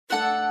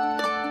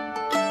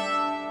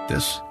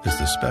This is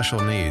the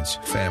Special Needs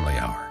Family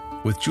Hour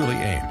with Julie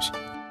Ames.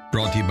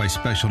 Brought to you by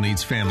Special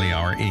Needs Family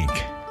Hour, Inc.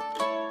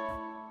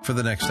 For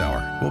the next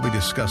hour, we'll be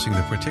discussing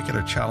the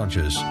particular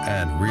challenges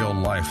and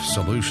real-life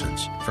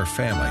solutions for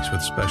families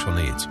with special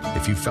needs.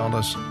 If you found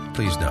us,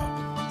 please know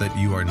that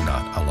you are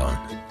not alone.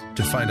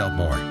 To find out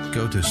more,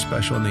 go to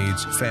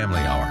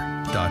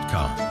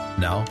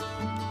specialneedsfamilyhour.com. Now,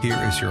 here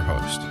is your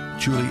host,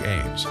 Julie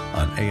Ames,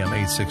 on AM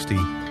 860,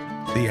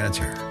 The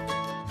Answer.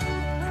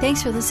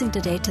 Thanks for listening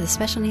today to the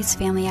Special Needs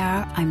Family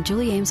Hour. I'm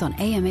Julie Ames on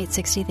AM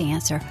 860, The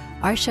Answer.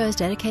 Our show is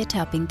dedicated to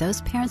helping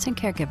those parents and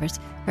caregivers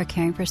who are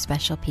caring for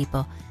special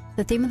people.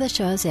 The theme of the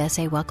show is the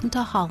essay Welcome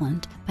to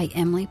Holland by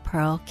Emily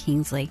Pearl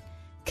Kingsley.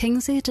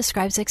 Kingsley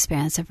describes the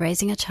experience of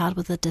raising a child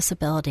with a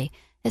disability.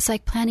 It's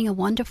like planning a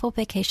wonderful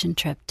vacation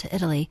trip to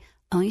Italy,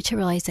 only to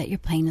realize that your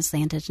plane has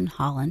landed in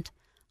Holland.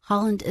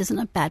 Holland isn't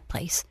a bad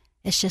place.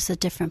 It's just a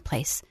different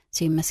place.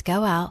 So you must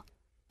go out,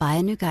 buy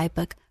a new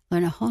guidebook,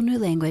 learn a whole new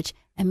language,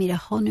 and meet a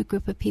whole new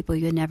group of people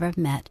you would never have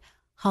met.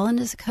 Holland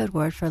is a code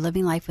word for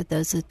living life with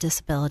those with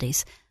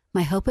disabilities.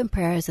 My hope and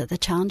prayer is that the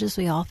challenges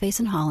we all face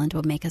in Holland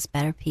will make us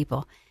better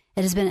people.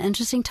 It has been an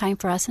interesting time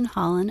for us in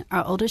Holland.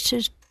 Our oldest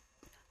two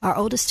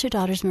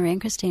daughters, Maria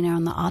and Christina, are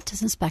on the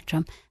autism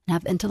spectrum and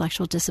have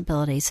intellectual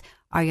disabilities.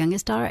 Our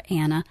youngest daughter,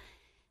 Anna,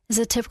 is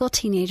a typical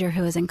teenager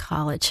who is in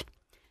college.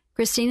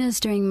 Christina is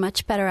doing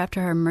much better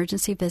after her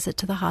emergency visit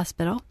to the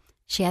hospital.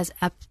 She has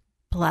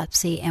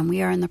epilepsy, and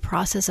we are in the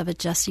process of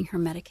adjusting her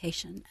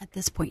medication at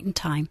this point in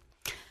time.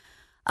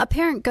 A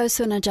parent goes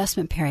through an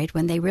adjustment period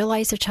when they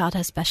realize their child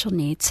has special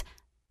needs.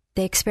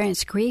 They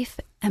experience grief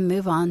and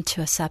move on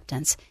to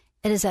acceptance.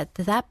 It is at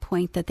that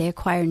point that they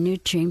acquire new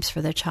dreams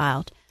for their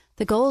child.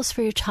 The goal is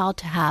for your child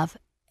to have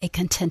a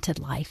contented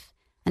life.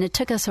 And it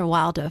took us a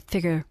while to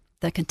figure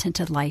the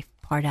contented life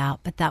part out,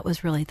 but that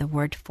was really the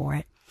word for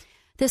it.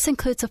 This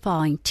includes the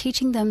following: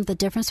 teaching them the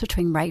difference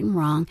between right and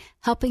wrong,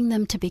 helping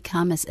them to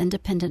become as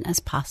independent as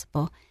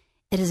possible.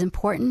 It is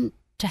important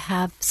to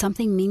have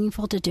something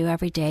meaningful to do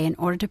every day in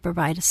order to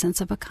provide a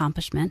sense of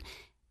accomplishment.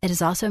 It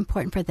is also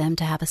important for them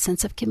to have a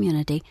sense of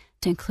community,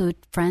 to include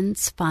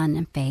friends, fun,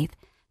 and faith.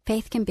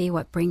 Faith can be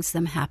what brings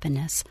them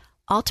happiness.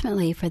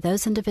 Ultimately, for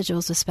those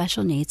individuals with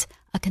special needs,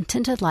 a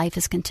contented life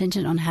is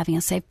contingent on having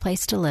a safe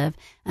place to live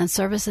and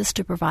services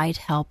to provide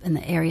help in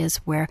the areas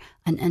where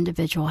an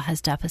individual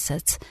has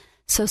deficits.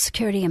 Social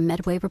Security and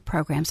Med-Waiver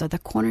programs are the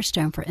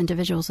cornerstone for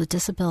individuals with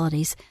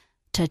disabilities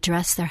to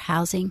address their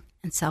housing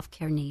and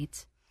self-care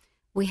needs.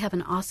 We have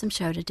an awesome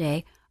show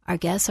today. Our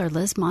guests are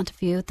Liz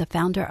Montefu, the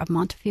founder of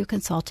Montefu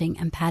Consulting,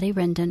 and Patti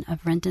Rendon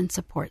of Rendon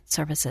Support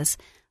Services.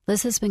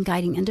 Liz has been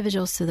guiding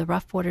individuals through the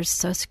rough waters of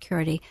Social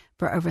Security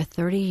for over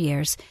 30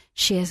 years.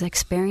 She is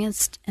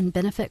experienced in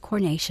benefit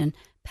coordination.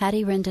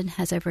 Patti Rendon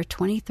has over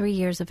 23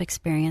 years of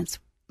experience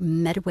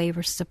in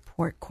Med-Waiver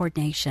support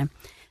coordination.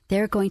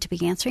 They're going to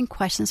be answering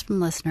questions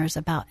from listeners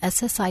about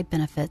SSI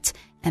benefits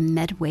and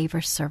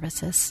Med-Waiver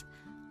services.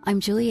 I'm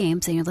Julie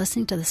Ames, and you're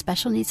listening to the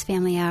Special Needs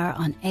Family Hour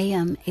on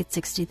AM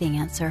 860 The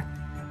Answer.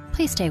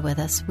 Please stay with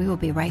us. We will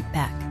be right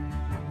back.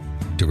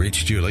 To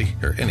reach Julie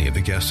or any of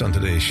the guests on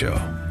today's show,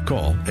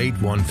 call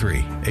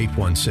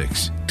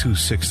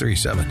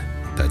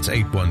 813-816-2637. That's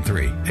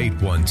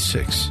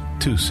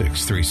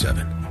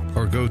 813-816-2637.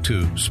 Or go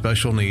to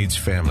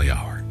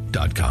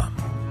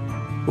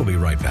specialneedsfamilyhour.com. We'll be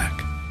right back.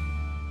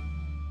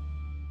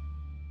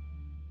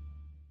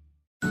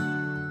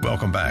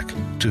 Welcome back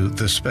to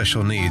the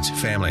Special Needs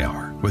Family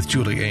Hour with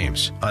Julie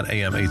Ames on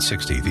AM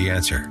 860, The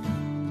Answer.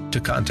 To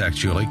contact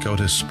Julie, go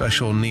to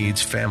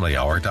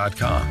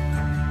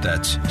specialneedsfamilyhour.com.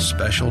 That's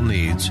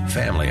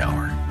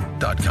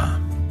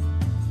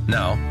specialneedsfamilyhour.com.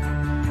 Now,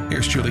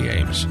 here's Julie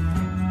Ames.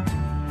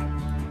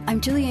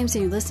 I'm Julie Ames,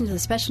 and you're listening to the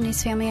Special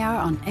Needs Family Hour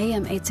on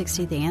AM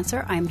 860 The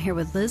Answer. I'm here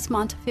with Liz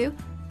Montefu,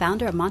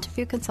 founder of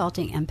Montefu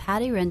Consulting, and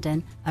Patti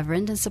Rendon of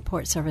Rendon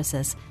Support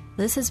Services.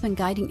 Liz has been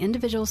guiding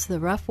individuals through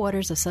the rough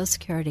waters of Social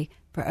Security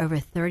for over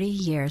 30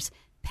 years.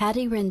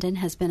 Patti Rendon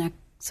has been a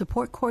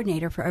support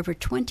coordinator for over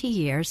 20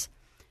 years.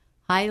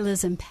 Hi,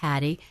 Liz and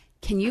Patti.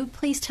 Can you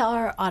please tell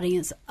our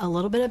audience a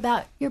little bit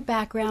about your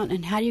background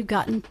and how you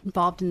got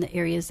involved in the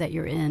areas that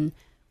you're in?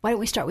 Why don't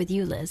we start with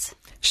you, Liz?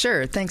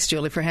 Sure. Thanks,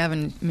 Julie, for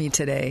having me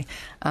today.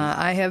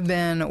 I have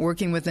been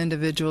working with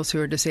individuals who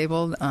are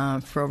disabled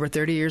for over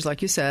 30 years,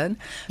 like you said.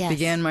 Yes.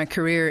 Began my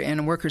career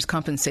in workers'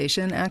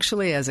 compensation,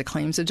 actually, as a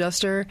claims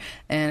adjuster.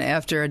 And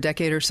after a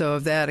decade or so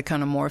of that, I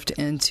kind of morphed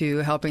into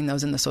helping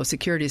those in the Social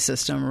Security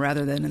system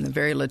rather than in the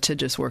very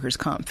litigious workers'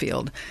 comp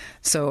field.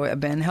 So I've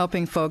been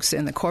helping folks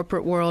in the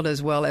corporate world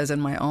as well as in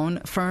my own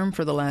firm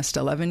for the last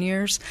 11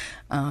 years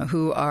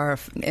who are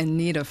in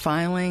need of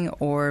filing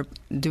or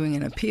doing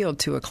an appeal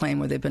to a claim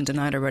where they've been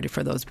denied already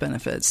for those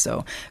benefits.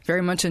 So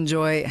very much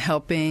enjoy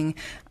helping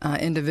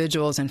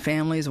individuals and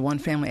families, one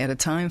family at a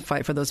time,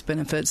 fight for those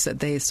benefits that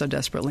they so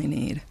desperately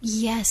need.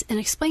 Yes, and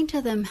explain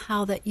to them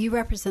how that you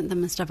represent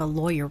them instead of a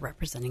lawyer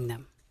representing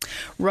them.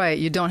 Right.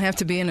 You don't have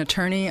to be an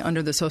attorney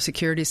under the Social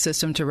Security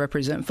system to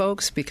represent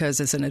folks because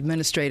it's an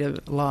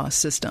administrative law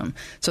system.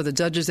 So the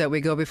judges that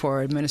we go before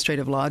are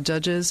administrative law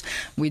judges.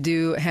 We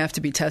do have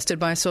to be tested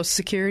by Social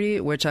Security,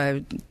 which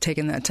I've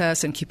taken that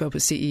test and keep up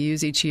with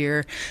CEUs each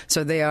year.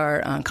 So they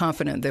are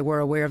confident that we're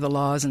aware of the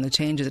laws and the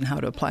changes and how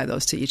to apply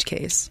those to each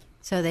case.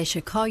 So they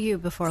should call you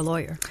before a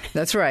lawyer.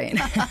 That's right.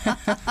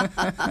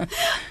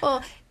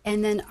 Well,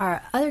 and then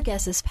our other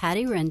guest is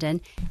Patti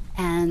Rendon,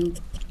 and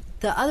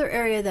the other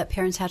area that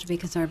parents have to be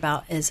concerned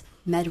about is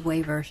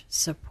Med-Waiver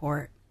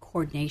support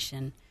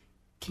coordination.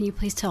 Can you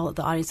please tell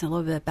the audience a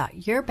little bit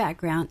about your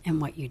background and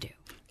what you do?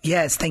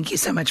 Yes, thank you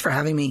so much for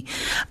having me.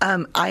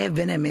 I have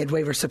been a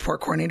Med-Waiver support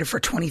coordinator for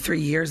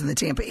 23 years in the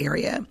Tampa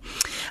area.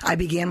 I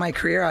began my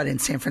career out in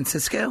San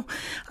Francisco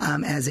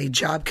as a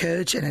job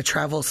coach and a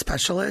travel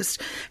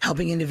specialist,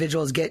 helping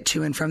individuals get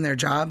to and from their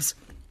jobs.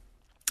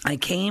 I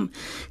came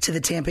to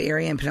the Tampa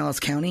area in Pinellas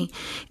County,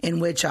 in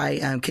which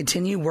I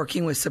continue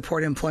working with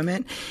support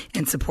employment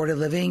and supported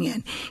living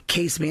and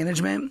case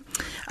management.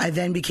 I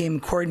then became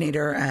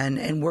coordinator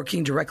and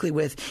working directly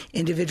with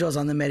individuals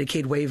on the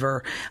Medicaid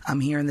waiver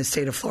here in the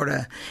state of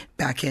Florida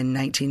back in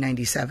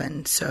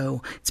 1997.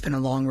 So it's been a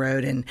long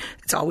road, and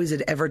it's always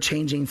an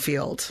ever-changing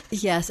field.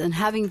 Yes, and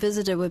having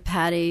visited with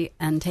Patti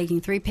and taking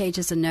 3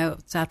 pages of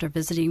notes after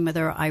visiting with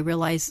her, I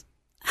realized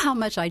how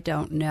much I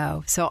don't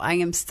know. So I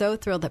am so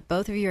thrilled that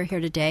both of you are here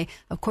today.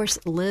 Of course,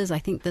 Liz, I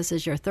think this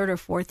is your 3rd or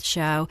 4th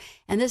show.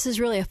 And this is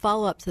really a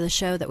follow-up to the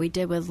show that we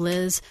did with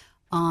Liz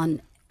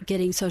on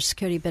getting Social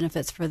Security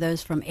benefits for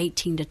those from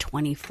 18 to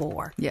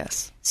 24.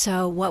 Yes.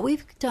 So what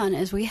we've done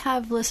is we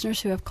have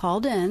listeners who have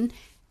called in,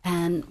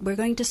 and we're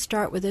going to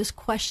start with those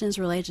questions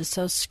related to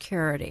Social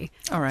Security.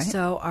 All right.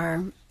 So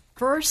our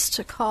first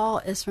call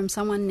is from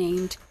someone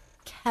named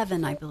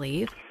Kevin, I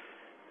believe.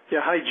 Yeah,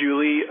 hi,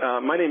 Julie.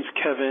 My name's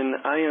Kevin.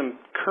 I am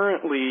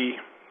currently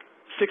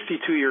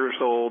 62 years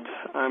old.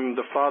 I'm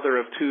the father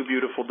of 2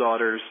 beautiful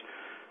daughters,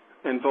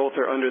 and both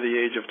are under the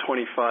age of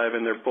 25,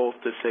 and they're both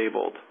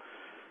disabled.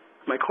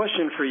 My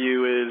question for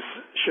you is,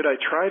 should I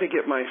try to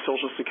get my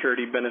Social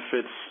Security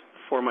benefits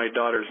for my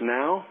daughters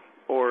now,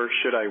 or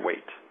should I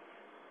wait?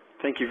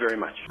 Thank you very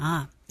much.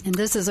 And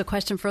this is a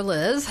question for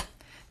Liz.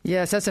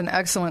 Yes, that's an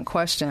excellent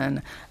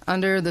question.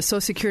 Under the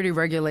Social Security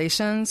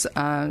regulations,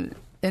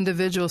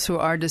 individuals who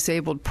are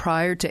disabled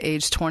prior to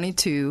age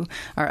 22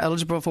 are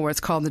eligible for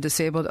what's called the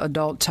Disabled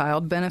Adult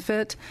Child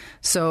Benefit.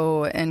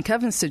 So in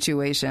Kevin's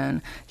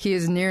situation, he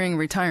is nearing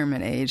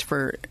retirement age.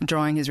 For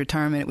drawing his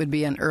retirement, it would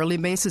be an early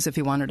basis if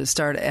he wanted to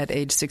start at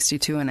age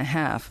 62 and a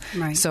half.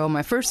 Right. So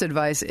my first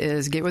advice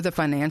is get with a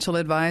financial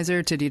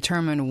advisor to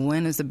determine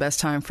when is the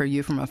best time for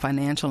you from a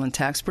financial and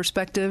tax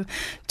perspective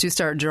to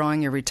start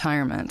drawing your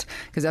retirement,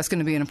 because that's going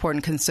to be an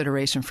important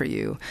consideration for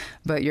you.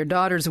 But your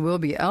daughters will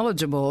be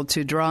eligible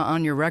to draw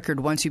on your record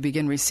once you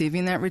begin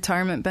receiving that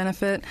retirement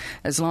benefit,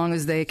 as long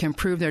as they can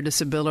prove their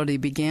disability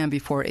began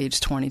before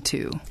age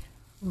 22.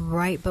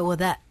 Right, but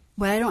what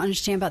I don't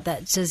understand about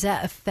that, does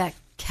that affect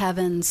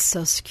Kevin's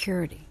Social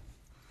Security?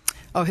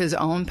 Oh, his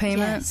own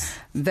payment?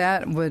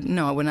 Yes. It would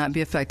not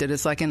be affected.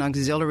 It's like an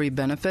auxiliary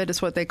benefit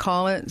is what they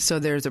call it. So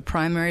there's a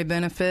primary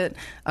benefit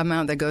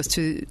amount that goes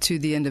to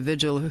the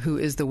individual who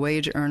is the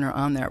wage earner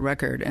on that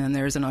record, and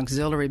there's an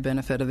auxiliary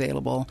benefit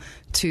available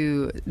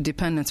to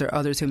dependents or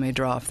others who may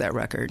draw off that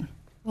record.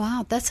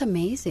 Wow, that's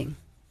amazing.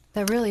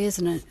 That really is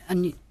an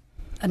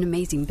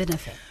amazing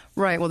benefit.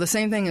 Right. Well, the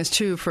same thing is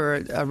true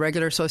for a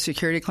regular Social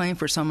Security claim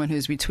for someone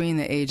who's between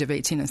the age of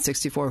 18 and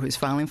 64 who's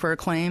filing for a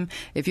claim.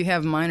 If you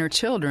have minor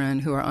children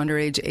who are under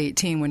age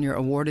 18 when you're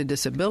awarded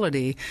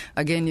disability,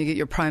 again, you get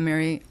your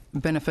primary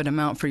benefit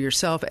amount for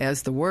yourself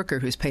as the worker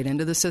who's paid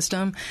into the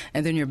system,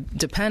 and then your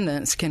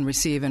dependents can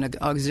receive an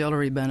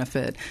auxiliary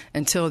benefit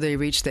until they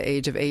reach the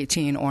age of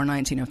 18 or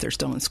 19 if they're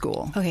still in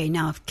school. Okay,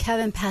 now if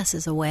Kevin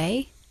passes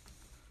away,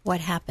 what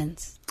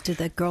happens? Do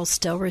the girls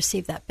still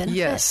receive that benefit?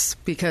 Yes,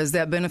 because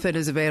that benefit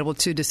is available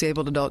to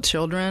disabled adult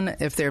children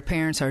if their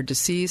parents are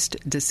deceased,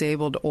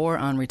 disabled, or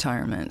on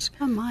retirement.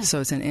 Oh, my.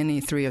 So it's in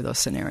any 3 of those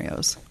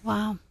scenarios.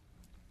 Wow.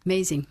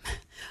 Amazing.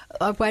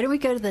 Why don't we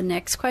go to the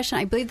next question?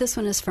 I believe this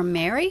one is from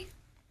Mary.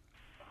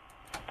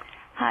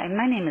 Hi,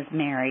 my name is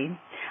Mary.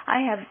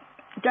 I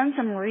have done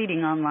some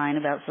reading online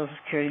about Social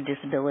Security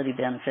disability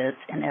benefits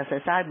and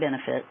SSI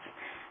benefits,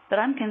 but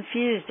I'm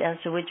confused as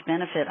to which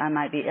benefit I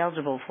might be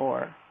eligible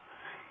for.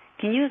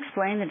 Can you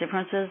explain the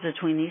differences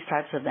between these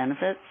types of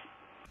benefits?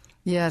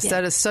 Yes,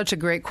 that is such a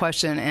great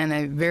question and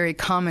a very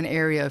common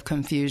area of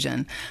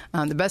confusion.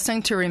 The best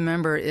thing to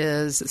remember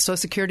is Social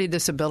Security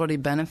disability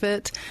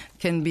benefit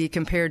can be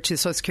compared to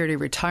Social Security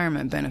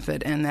retirement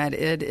benefit, and that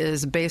it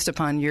is based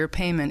upon your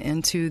payment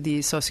into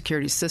the Social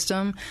Security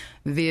system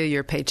via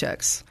your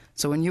paychecks.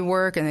 So when you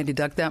work and they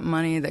deduct that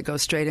money that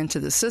goes straight into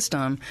the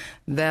system,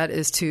 that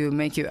is to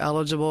make you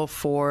eligible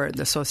for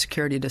the Social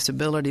Security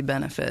disability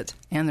benefit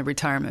and the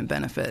retirement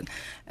benefit.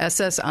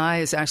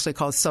 SSI is actually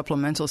called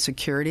Supplemental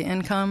Security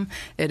Income.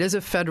 It is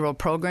a federal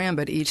program,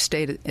 but each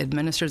state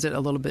administers it a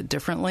little bit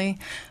differently.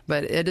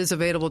 But it is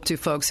available to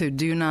folks who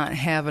do not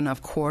have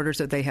enough quarters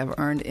that they have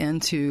earned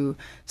into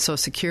Social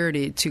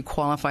Security to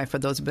qualify for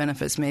those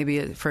benefits.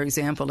 Maybe, for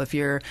example, if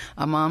you're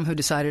a mom who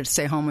decided to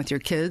stay home with your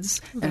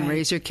kids and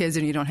raise your kids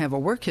and you don't have a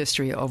work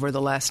history over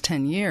the last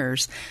 10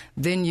 years,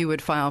 then you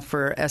would file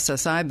for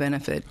SSI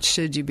benefit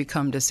should you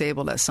become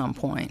disabled at some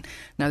point.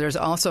 Now, there's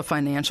also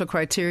financial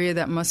criteria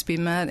that must be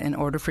met in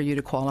order for you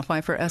to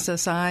qualify for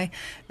SSI.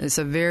 It's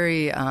a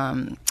very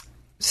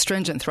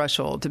stringent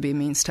threshold to be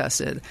means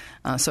tested.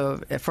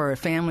 So for a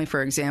family,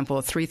 for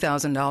example,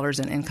 $3,000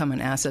 in income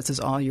and assets is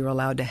all you're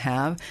allowed to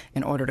have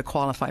in order to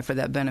qualify for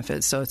that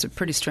benefit. So it's a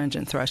pretty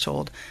stringent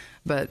threshold.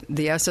 But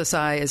the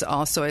SSI is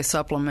also a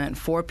supplement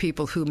for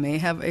people who may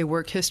have a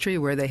work history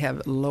where they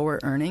have lower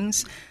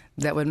earnings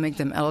that would make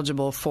them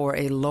eligible for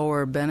a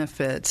lower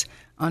benefit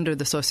under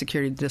the Social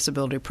Security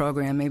disability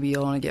program. Maybe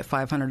you'll only get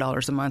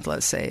 $500 a month,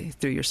 let's say,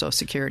 through your Social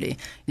Security.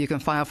 You can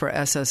file for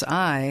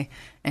SSI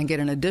and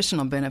get an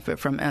additional benefit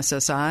from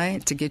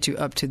SSI to get you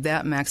up to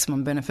that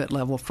maximum benefit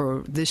level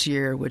for this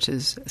year, which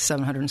is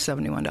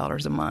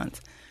 $771 a month.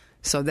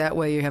 So that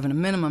way you're having a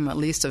minimum at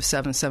least of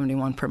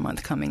 $771 per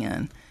month coming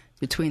in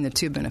between the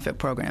two benefit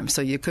programs.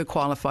 So you could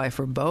qualify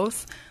for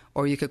both,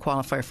 or you could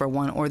qualify for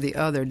one or the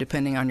other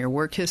depending on your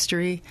work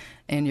history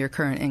and your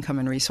current income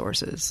and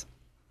resources.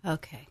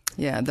 Okay.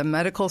 Yeah, the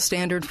medical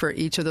standard for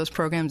each of those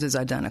programs is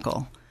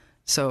identical.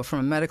 So from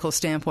a medical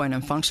standpoint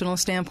and functional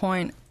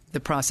standpoint, the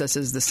process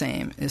is the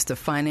same. It's the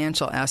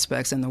financial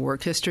aspects and the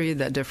work history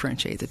that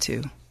differentiate the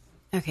two.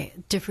 Okay,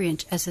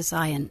 differentiate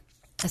SSI and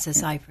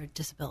SSI for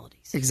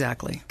disabilities.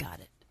 Exactly. Got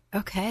it.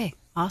 Okay,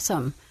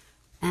 awesome.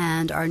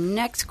 And our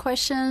next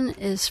question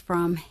is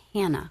from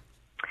Hannah.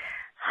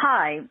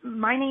 Hi,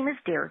 my name is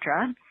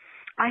Deirdre.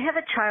 I have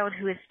a child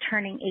who is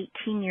turning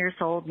 18 years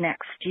old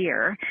next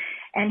year,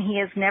 and he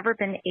has never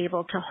been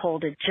able to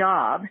hold a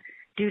job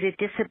due to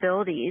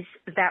disabilities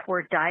that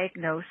were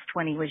diagnosed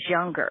when he was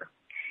younger.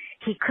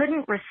 He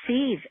couldn't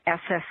receive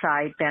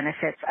SSI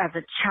benefits as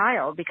a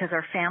child because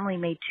our family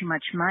made too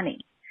much money.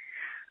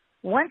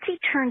 Once he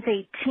turns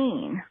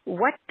 18,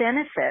 what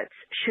benefits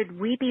should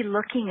we be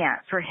looking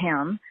at for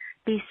him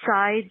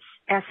besides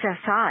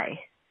SSI?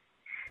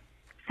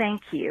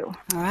 Thank you.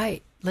 All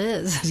right.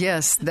 Liz.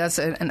 Yes, that's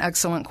an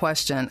excellent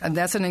question. And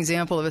that's an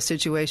example of a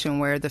situation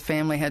where the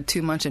family had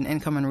too much in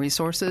income and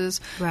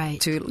resources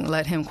to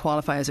let him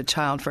qualify as a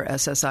child for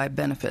SSI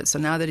benefits. So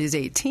now that he's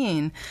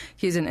 18,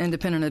 he's an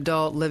independent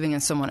adult living in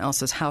someone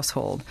else's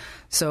household.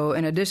 So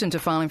in addition to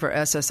filing for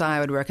SSI, I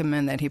would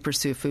recommend that he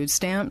pursue food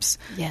stamps.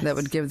 Yes. That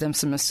would give them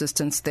some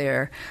assistance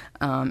there.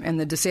 And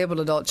the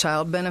disabled adult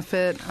child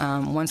benefit,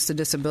 once the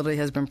disability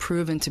has been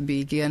proven to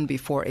begin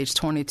before age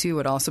 22,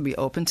 would also be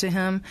open to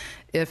him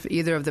if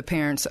either of the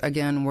parents,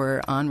 again,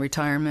 were on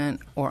retirement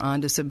or on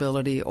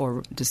disability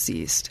or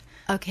deceased.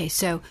 Okay,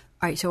 so all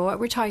right. So what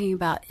we're talking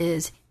about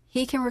is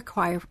he can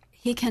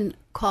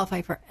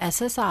qualify for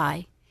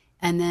SSI,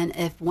 and then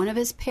if one of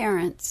his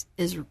parents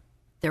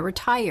they're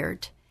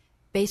retired,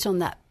 based on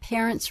that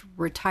parent's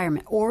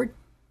retirement, or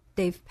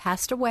they've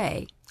passed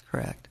away.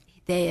 Correct.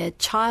 A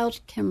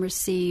child can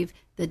receive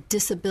the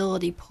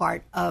disability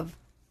part of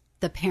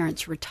the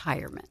parent's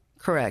retirement.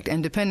 Correct.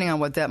 And depending on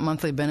what that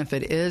monthly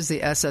benefit is, the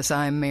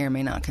SSI may or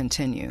may not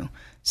continue.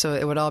 So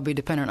it would all be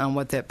dependent on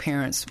what that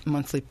parent's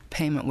monthly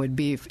payment would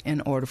be in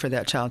order for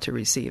that child to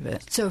receive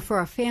it. So for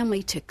a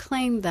family to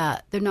claim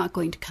that, they're not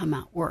going to come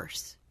out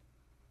worse.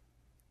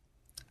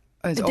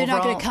 They're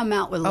not going to come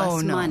out with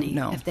less money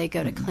if they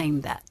go to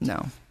claim that.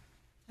 No.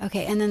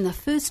 Okay, and then the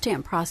food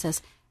stamp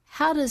process,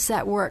 how does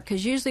that work?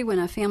 Because usually when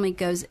a family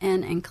goes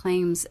in and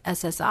claims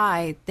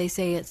SSI, they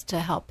say it's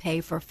to help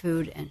pay for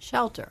food and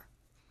shelter.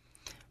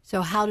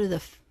 So how does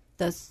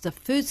the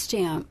food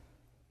stamp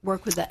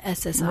work with the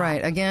SSI?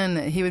 Right.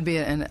 Again, he would be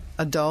an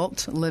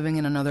adult living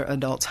in another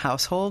adult's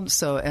household.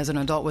 So as an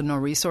adult with no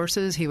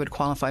resources, he would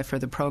qualify for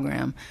the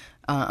program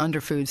under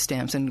food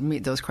stamps and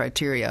meet those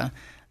criteria,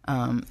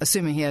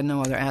 assuming he had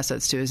no other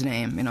assets to his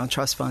name,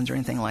 trust funds or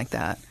anything like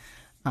that.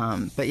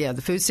 But yeah,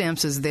 the food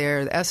stamps is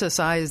there. The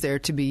SSI is there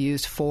to be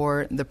used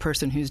for the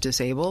person who's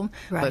disabled.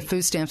 Right. But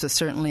food stamps is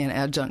certainly an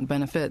adjunct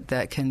benefit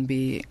that can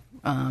be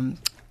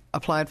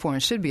applied for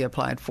and should be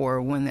applied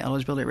for when the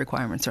eligibility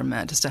requirements are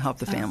met, just to help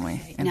the family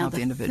and help the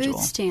individual.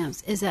 Food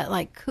stamps, is that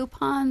like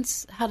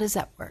coupons? How does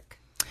that work?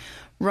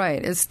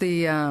 Right. It's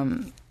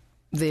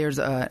there's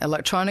an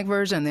electronic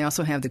version. They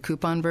also have the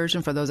coupon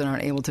version for those that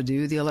aren't able to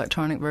do the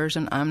electronic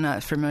version. I'm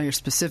not familiar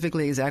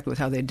specifically exactly with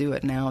how they do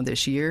it now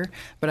this year,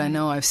 but I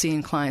know I've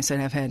seen clients that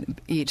have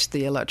had each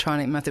the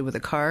electronic method with a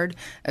card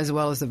as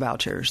well as the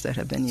vouchers that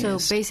have been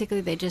used. So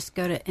basically they just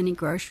go to any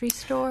grocery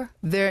store?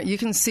 There you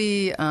can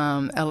see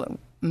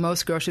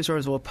most grocery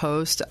stores will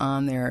post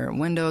on their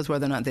windows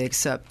whether or not they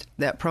accept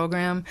that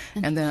program,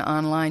 and then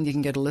online you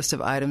can get a list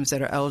of items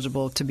that are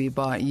eligible to be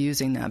bought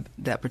using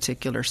that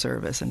particular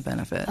service and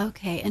benefit.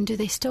 Okay, and do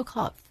they still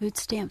call it food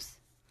stamps?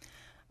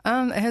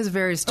 It has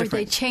various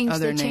different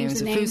other names.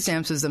 The food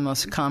stamps is the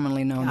most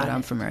commonly known that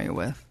I'm familiar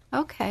with.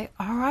 Okay,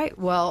 all right.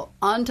 Well,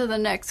 on to the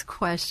next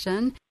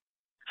question.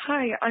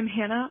 Hi, I'm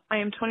Hannah. I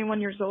am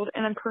 21 years old,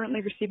 and I'm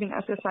currently receiving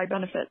SSI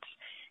benefits.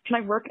 Can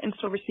I work and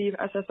still receive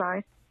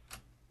SSI?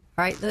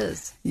 All right,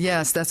 Liz.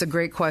 Yes, that's a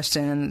great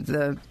question. And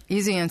the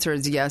easy answer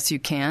is yes, you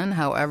can.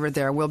 However,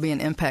 there will be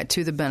an impact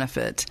to the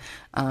benefit.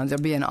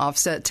 There'll be an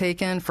offset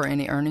taken for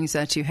any earnings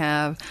that you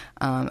have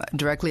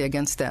directly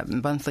against that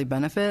monthly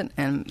benefit.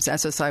 And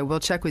SSI will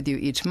check with you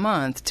each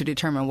month to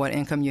determine what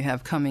income you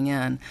have coming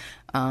in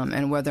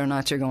and whether or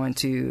not you're going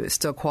to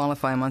still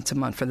qualify month to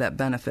month for that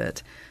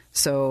benefit.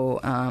 So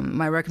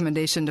my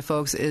recommendation to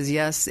folks is,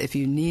 yes, if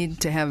you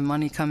need to have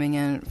money coming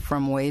in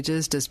from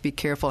wages, just be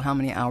careful how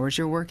many hours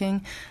you're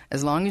working.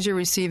 As long as you're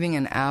receiving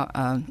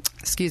a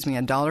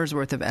dollar's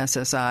worth of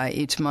SSI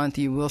each month,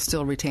 you will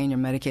still retain your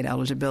Medicaid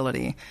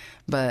eligibility.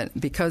 But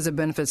because the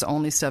benefit's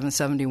only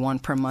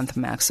 $771 per month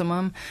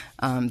maximum,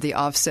 the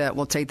offset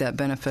will take that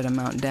benefit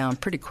amount down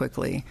pretty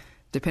quickly,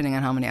 depending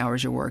on how many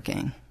hours you're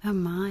working. Oh,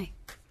 my.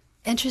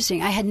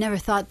 Interesting. I had never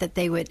thought that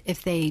they would,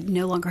 if they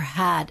no longer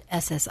had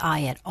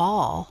SSI at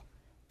all,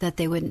 that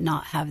they would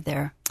not have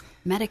their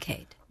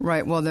Medicaid.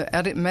 Right. Well, the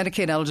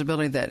Medicaid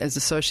eligibility that is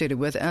associated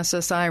with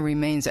SSI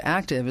remains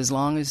active as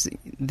long as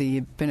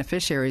the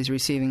beneficiary is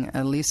receiving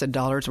at least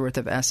 $1 worth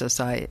of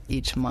SSI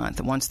each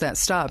month. Once that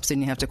stops, then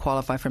you have to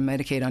qualify for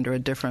Medicaid under a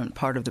different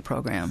part of the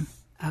program.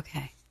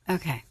 Okay.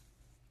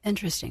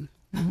 Interesting.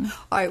 Mm-hmm.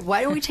 All right.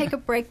 Why don't we take a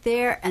break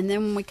there, and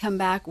then when we come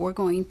back, we're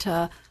going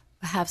to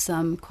have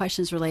some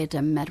questions related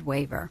to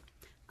Med-Waiver.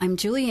 I'm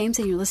Julie Ames,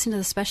 and you're listening to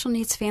the Special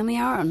Needs Family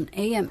Hour on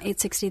AM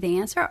 860 The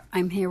Answer.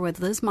 I'm here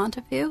with Liz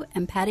Montefu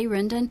and Patti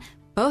Rendon.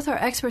 Both are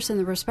experts in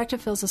the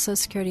respective fields of Social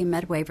Security and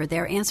Med-Waiver.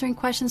 They're answering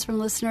questions from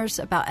listeners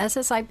about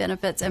SSI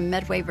benefits and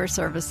Med-Waiver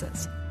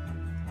services.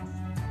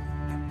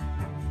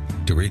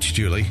 To reach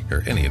Julie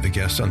or any of the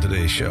guests on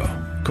today's show,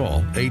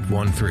 call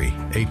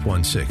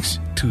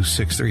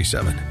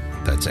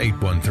 813-816-2637. That's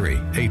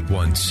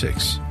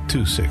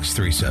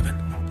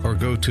 813-816-2637. Or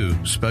go to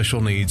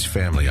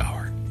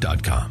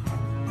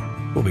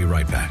specialneedsfamilyhour.com. We'll be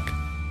right back.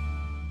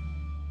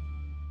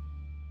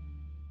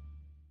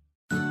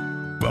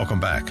 Welcome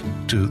back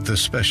to the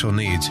Special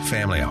Needs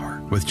Family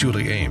Hour with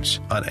Julie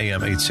Ames on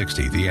AM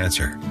 860 The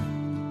Answer.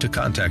 To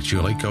contact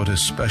Julie, go to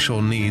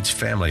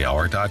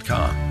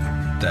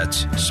specialneedsfamilyhour.com.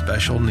 That's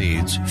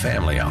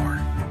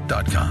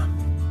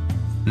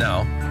specialneedsfamilyhour.com.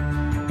 Now,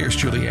 here's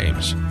Julie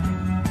Ames.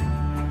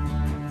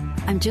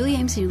 I'm Julie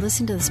Ames, and you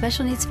listen to the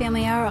Special Needs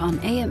Family Hour on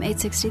AM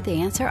 860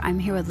 The Answer. I'm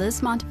here with Liz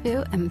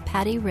Montefu and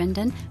Patti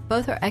Rendon.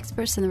 Both are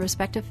experts in the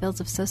respective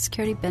fields of Social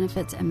Security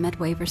benefits and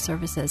Med-Waiver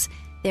services.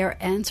 They are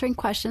answering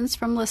questions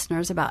from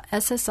listeners about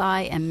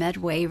SSI and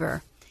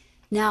Med-Waiver.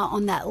 Now,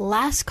 on that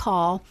last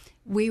call,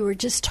 we were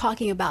just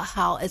talking about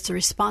how it's the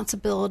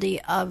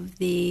responsibility of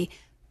the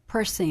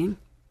person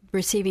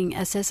receiving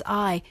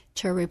SSI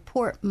to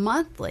report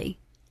monthly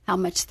how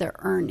much they're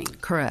earning.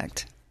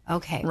 Correct.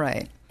 Okay.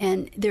 Right.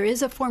 And there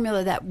is a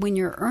formula that when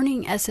you're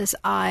earning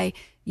SSI,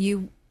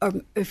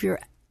 if you're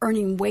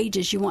earning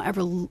wages, you won't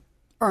ever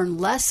earn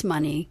less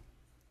money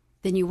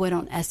than you would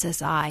on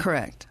SSI.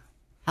 Correct.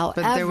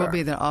 However, but there will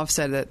be the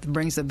offset that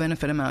brings the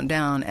benefit amount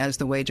down as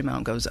the wage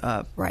amount goes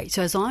up. Right.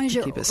 So as long as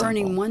you're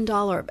earning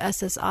 $1 of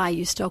SSI,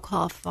 you still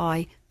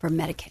qualify for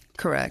Medicaid.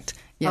 Correct.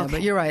 Yeah, okay.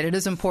 But you're right. It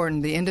is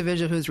important. The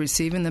individual who's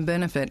receiving the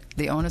benefit,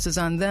 the onus is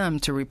on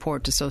them to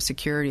report to Social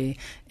Security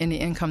any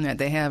income that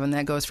they have, and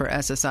that goes for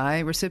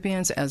SSI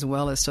recipients as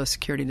well as Social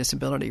Security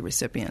disability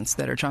recipients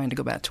that are trying to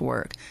go back to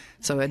work.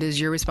 So it is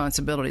your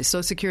responsibility.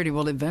 Social Security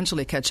will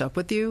eventually catch up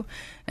with you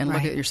and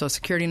look at your Social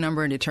Security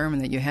number and determine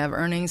that you have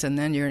earnings, and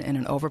then you're in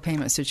an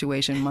overpayment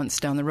situation months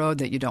down the road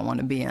that you don't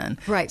want to be in.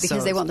 Right,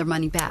 because they want their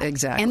money back.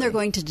 Exactly. And they're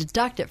going to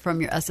deduct it from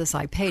your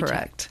SSI paycheck.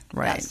 Correct.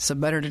 Right. Yes. So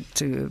better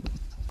to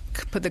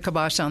put the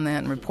kibosh on that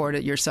and report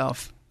it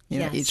yourself,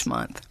 each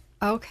month.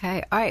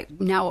 Okay. All right.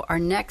 Now our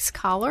next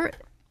caller,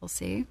 we'll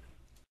see.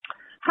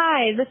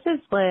 Hi, this is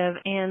Liv,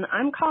 and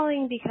I'm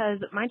calling because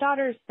my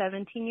daughter is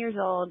 17 years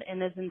old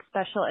and is in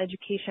special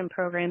education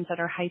programs at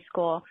her high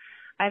school.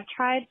 I've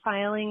tried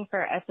filing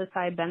for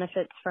SSI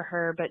benefits for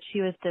her, but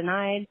she was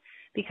denied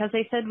because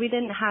they said we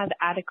didn't have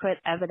adequate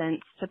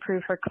evidence to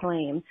prove her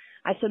claim.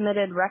 I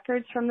submitted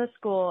records from the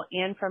school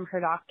and from her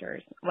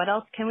doctors. What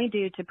else can we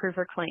do to prove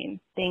her claim?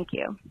 Thank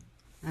you.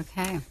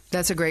 Okay.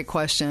 That's a great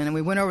question. And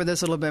we went over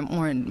this a little bit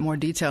more in more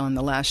detail in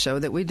the last show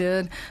that we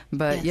did.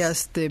 But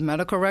yes, the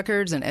medical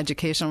records and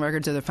educational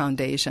records are the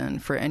foundation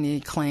for any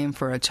claim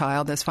for a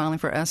child that's filing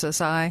for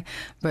SSI.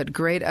 But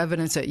great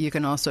evidence that you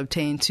can also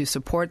obtain to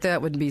support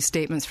that would be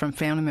statements from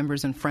family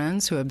members and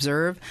friends who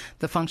observe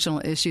the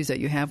functional issues that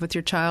you have with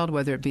your child,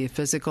 whether it be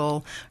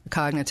physical,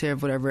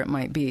 cognitive, whatever it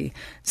might be.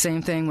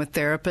 Same thing with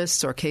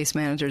therapists or case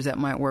managers that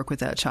might work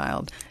with that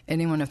child.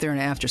 Anyone, if they're in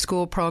an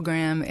after-school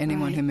program,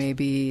 anyone who may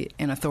be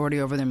in authority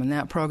over them in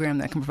that program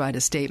that can provide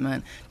a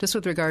statement just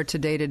with regard to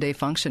day-to-day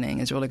functioning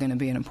is really going to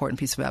be an important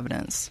piece of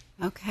evidence.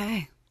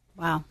 Okay.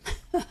 Wow.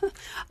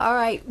 All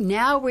right.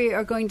 Now we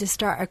are going to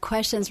start our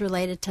questions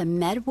related to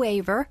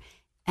Med-Waiver,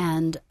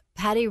 and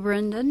Patti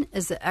Rendon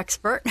is the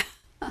expert.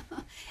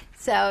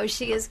 So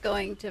she is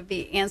going to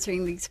be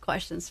answering these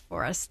questions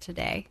for us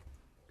today.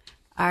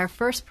 Our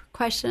first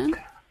question.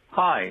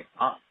 Hi.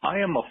 I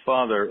am a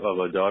father of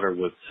a daughter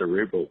with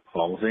cerebral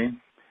palsy.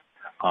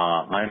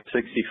 I'm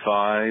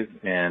 65,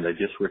 and I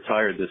just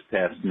retired this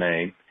past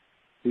May.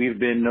 We've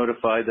been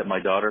notified that my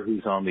daughter,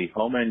 who's on the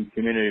home and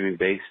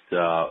community-based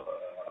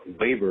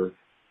waiver,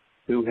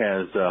 who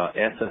has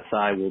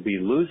SSI, will be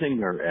losing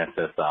her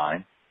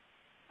SSI.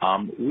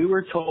 We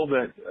were told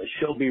that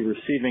she'll be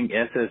receiving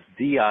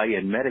SSDI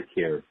and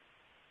Medicare.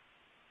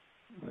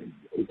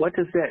 What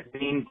does that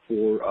mean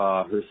for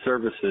her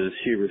services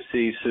she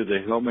receives through the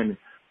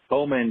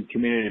home and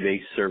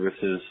community-based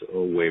services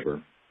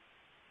waiver?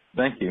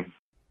 Thank you.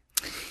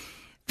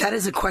 That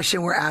is a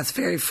question we're asked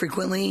very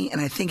frequently, and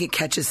I think it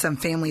catches some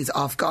families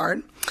off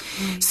guard.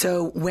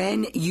 So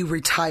when you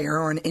retire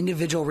or an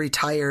individual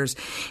retires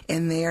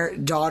and their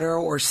daughter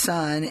or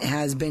son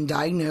has been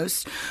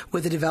diagnosed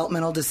with a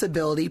developmental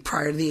disability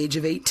prior to the age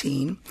of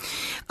 18,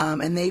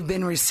 and they've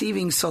been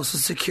receiving Social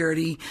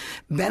Security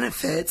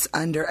benefits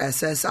under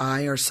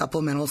SSI or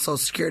supplemental Social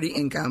Security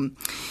income,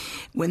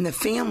 when the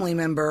family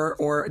member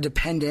or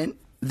dependent,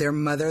 their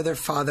mother, their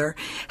father,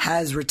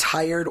 has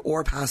retired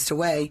or passed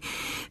away,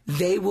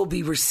 they will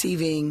be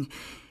receiving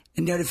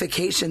a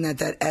notification that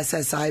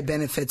SSI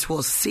benefits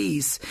will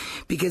cease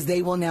because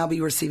they will now be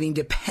receiving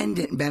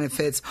dependent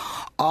benefits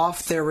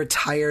off their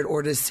retired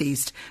or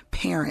deceased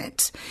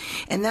parent.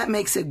 And that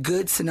makes a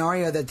good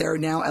scenario that they're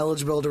now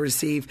eligible to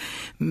receive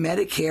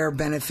Medicare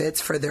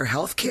benefits for their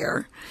health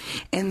care.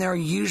 And they're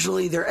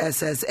usually their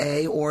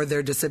SSA or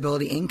their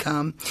disability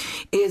income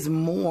is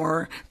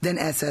more than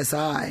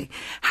SSI.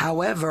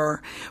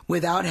 However,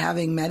 without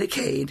having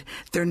Medicaid,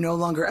 they're no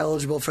longer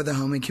eligible for the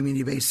home and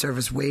community-based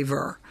service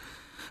waiver.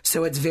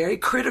 So it's very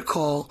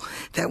critical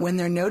that when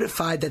they're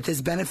notified that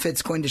this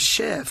benefit's going to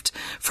shift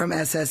from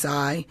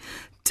SSI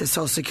to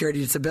Social Security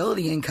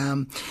disability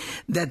income,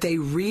 that they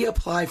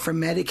reapply for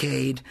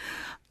Medicaid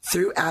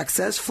through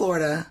Access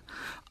Florida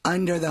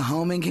under the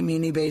home and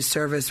community-based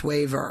service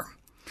waiver.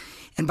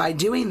 And by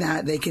doing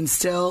that, they can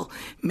still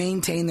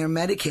maintain their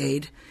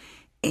Medicaid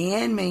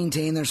and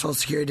maintain their Social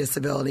Security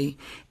disability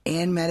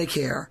and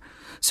Medicare.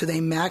 So they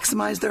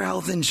maximize their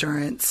health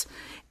insurance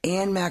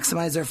and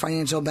maximize their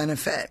financial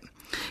benefit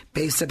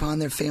based upon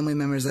their family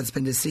members that's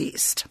been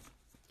deceased.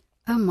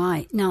 Oh,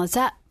 my. Now, is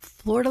that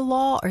Florida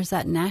law or is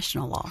that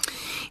national law?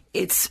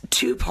 It's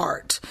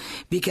two-part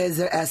because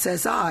their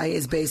SSI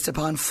is based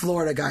upon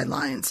Florida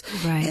guidelines.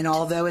 Right. And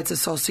although it's a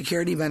Social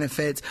Security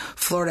benefit,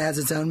 Florida has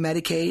its own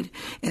Medicaid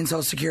and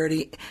Social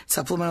Security,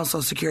 supplemental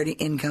Social Security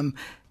income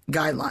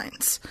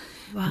guidelines.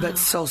 Wow. But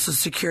Social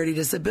Security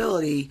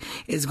disability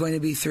is going to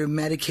be through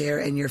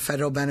Medicare and your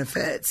federal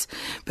benefits.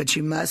 But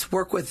you must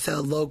work with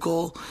your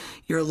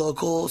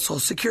local Social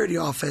Security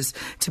office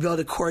to be able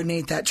to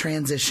coordinate that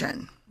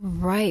transition.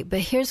 Right. But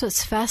here's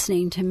what's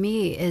fascinating to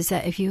me is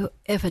that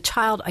if a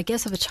child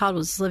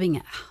was living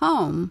at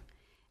home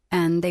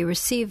and they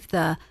received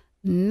the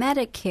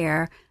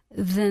Medicare,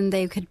 then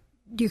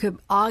you could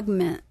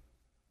augment,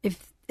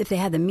 if they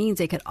had the means,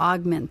 they could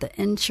augment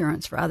the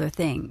insurance for other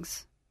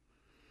things.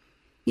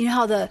 You know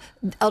how the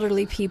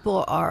elderly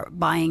people are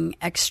buying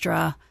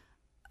extra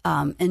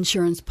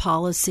insurance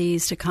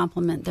policies to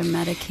complement their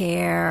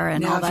Medicare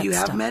and all that stuff? Now, if you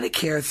have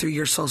Medicare through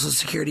your Social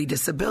Security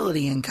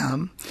disability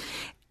income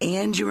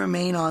and you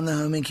remain on the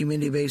home and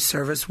community-based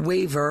service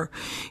waiver,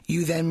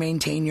 you then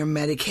maintain your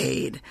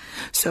Medicaid.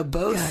 So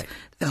both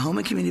the home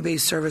and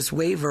community-based service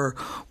waiver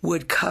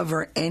would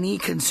cover any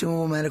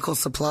consumable medical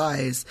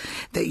supplies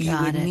that you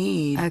would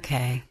need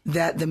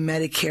that the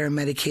Medicare and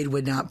Medicaid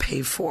would not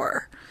pay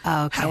for.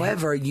 Okay.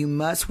 However, you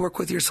must work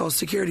with your Social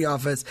Security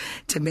office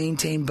to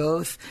maintain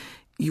both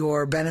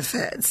your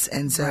benefits.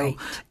 And so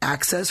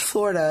Access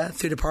Florida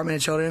through Department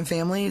of Children and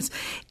Families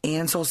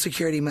and Social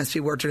Security must be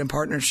worked in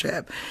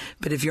partnership.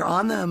 But if you're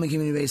on the home and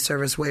community-based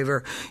service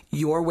waiver,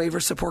 your waiver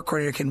support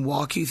coordinator can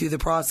walk you through the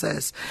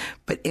process.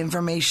 But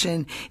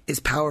information is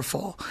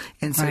powerful.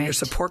 And so your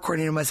support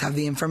coordinator must have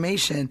the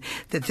information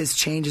that this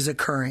change is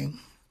occurring.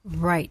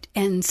 Right.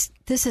 And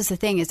this is the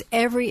thing, is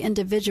every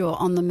individual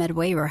on the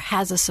Med-Waiver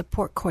has a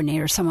support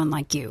coordinator, someone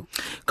like you.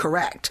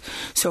 Correct.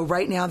 So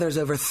right now there's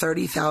over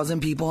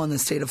 30,000 people in the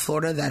state of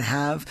Florida that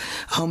have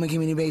home and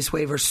community-based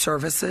waiver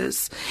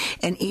services.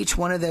 And each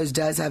one of those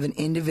does have an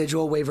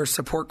individual waiver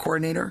support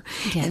coordinator.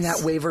 Yes. And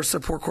that waiver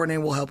support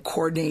coordinator will help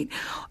coordinate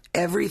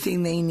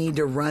everything they need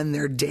to run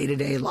their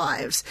day-to-day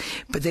lives.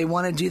 But they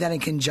want to do that in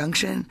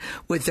conjunction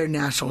with their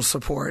national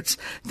supports,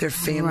 their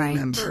family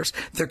members,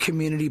 their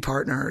community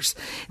partners.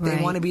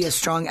 They want to be a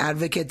strong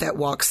advocate that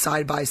walks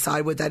side by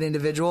side with that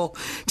individual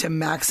to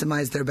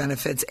maximize their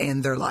benefits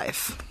and their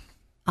life.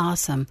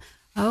 Awesome.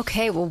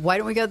 Okay, well, why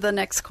don't we go to the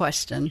next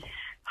question?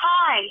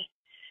 Hi.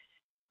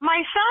 My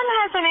son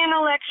has an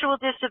intellectual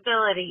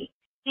disability.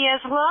 He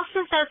has lost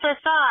his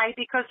SSI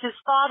because his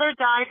father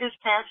died this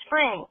past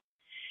spring.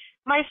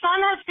 My son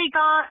has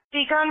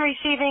begun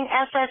receiving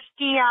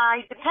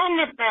SSDI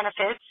dependent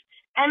benefits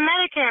and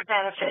Medicare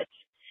benefits.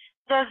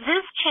 Does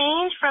this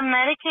change from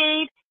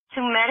Medicaid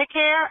to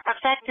Medicare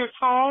affect his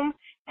home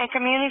and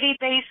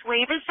community-based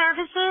waiver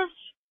services?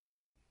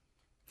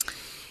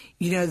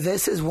 You know,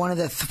 this is one of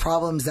the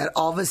problems that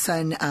all of a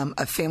sudden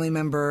a family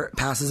member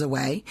passes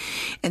away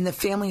and the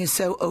family is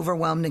so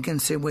overwhelmed and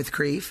consumed with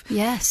grief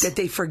that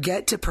they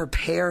forget to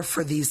prepare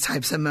for these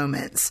types of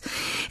moments.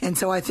 And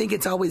so I think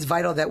it's always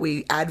vital that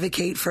we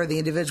advocate for the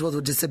individuals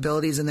with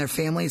disabilities and their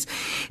families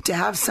to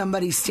have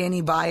somebody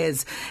standing by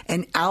as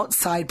an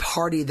outside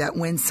party, that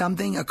when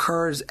something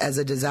occurs as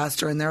a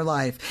disaster in their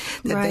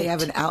life, that they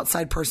have an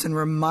outside person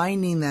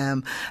reminding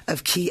them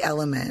of key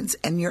elements.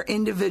 And your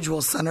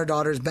individual son or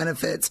daughter's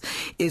benefits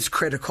is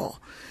critical.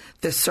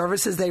 The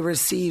services they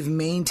receive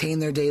maintain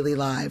their daily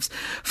lives,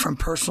 from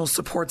personal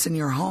supports in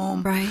your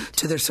home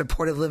to their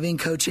supportive living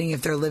coaching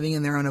if they're living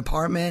in their own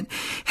apartment,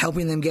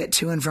 helping them get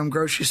to and from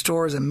grocery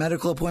stores and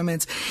medical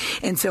appointments.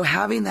 And so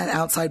having that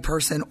outside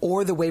person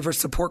or the waiver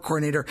support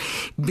coordinator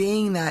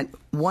being that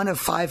one of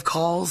 5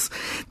 calls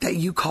that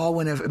you call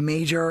when a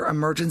major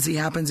emergency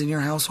happens in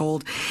your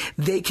household,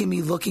 they can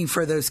be looking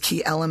for those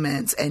key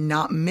elements and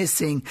not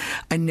missing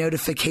a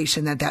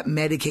notification that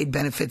Medicaid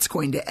benefit's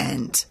going to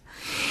end.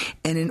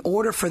 And in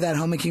order for that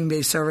home and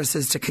community-based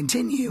services to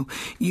continue,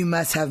 you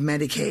must have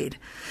Medicaid.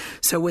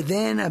 So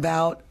within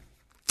about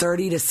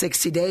 30 to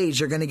 60 days,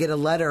 you're going to get a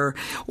letter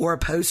or a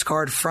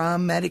postcard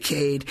from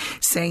Medicaid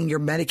saying your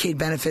Medicaid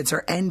benefits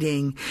are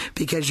ending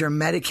because your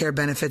Medicare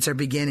benefits are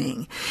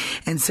beginning.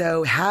 And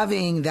so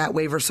having that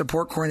waiver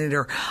support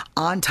coordinator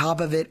on top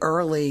of it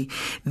early,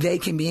 they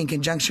can be in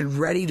conjunction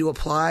ready to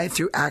apply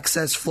through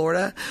Access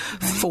Florida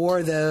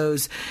for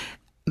those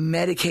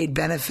Medicaid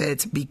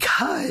benefits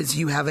because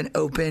you have an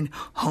open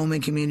home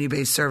and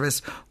community-based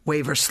service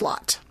waiver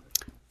slot.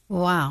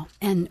 Wow.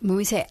 And when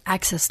we say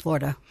Access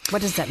Florida,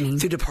 what does that mean?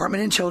 Through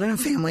Department of Children and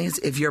Families,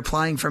 if you're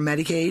applying for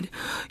Medicaid,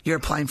 you're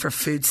applying for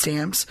food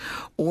stamps,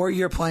 or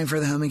you're applying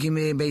for the home and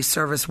community-based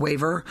service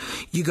waiver,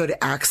 you go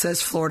to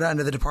Access Florida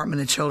under the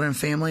Department of Children and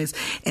Families,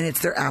 and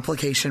it's their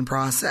application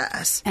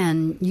process.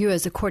 And you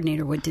as a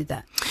coordinator would do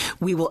that?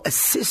 We will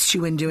assist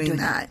you in doing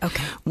that.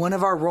 Okay. One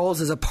of our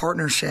roles is a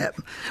partnership.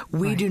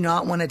 We do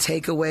not want to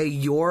take away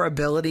your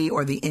ability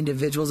or the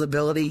individual's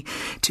ability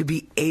to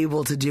be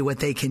able to do what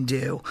they can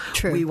do.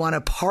 True. We want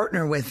to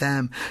partner with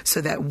them so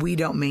that we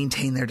don't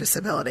maintain their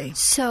disability.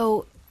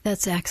 So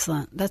that's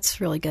excellent. That's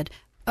really good.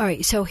 All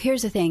right. So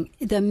here's the thing.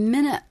 The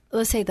minute,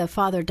 let's say the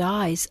father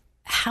dies,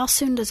 how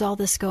soon does all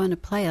this go into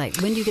play? Like,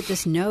 when do you get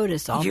this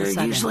notice all of a sudden?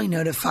 You're usually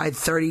notified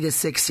 30 to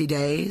 60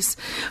 days,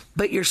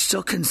 but you're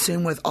still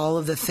consumed with all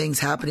of the things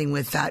happening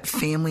with that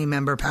family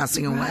member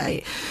passing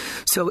away.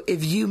 So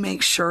if you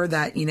make sure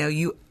that,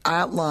 you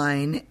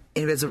outline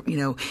as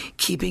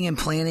keeping and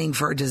planning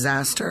for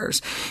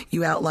disasters,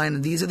 you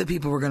outline these are the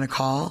people we're going to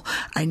call.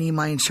 I need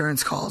my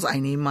insurance calls. I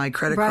need my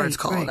credit cards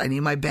called. I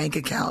need my bank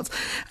accounts.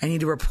 I need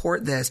to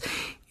report this.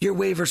 Your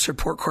waiver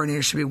support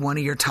coordinator should be one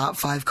of your top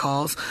 5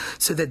 calls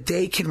so that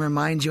they can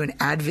remind you and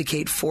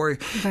advocate for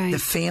the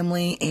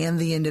family and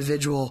the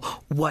individual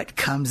what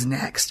comes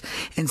next.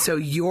 And so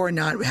you're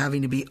not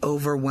having to be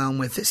overwhelmed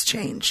with this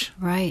change.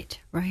 Right.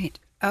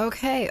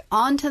 Okay,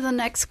 on to the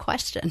next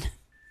question.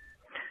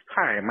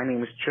 Hi, my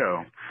name is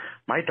Joe.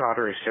 My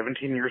daughter is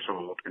 17 years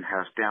old and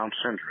has Down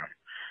syndrome.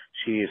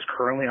 She is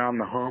currently on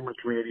the home and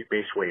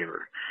community-based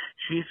waiver.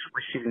 She's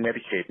receiving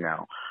Medicaid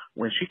now.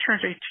 When she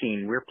turns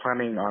 18, we're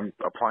planning on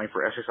applying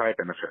for SSI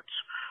benefits.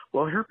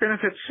 Will her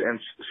benefits and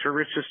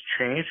services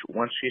change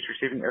once she's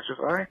receiving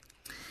SSI?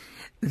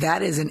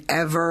 That is an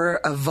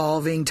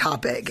ever-evolving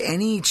topic.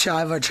 Any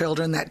child or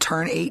children that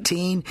turn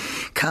 18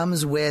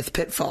 comes with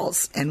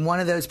pitfalls. And one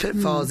of those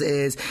pitfalls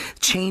is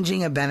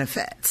changing of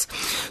benefits.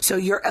 So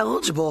you're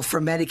eligible for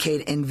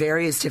Medicaid in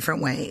various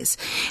different ways.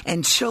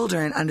 And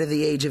children under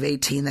the age of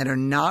 18 that are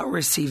not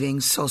receiving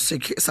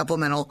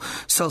supplemental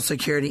Social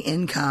Security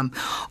income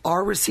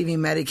are receiving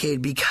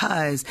Medicaid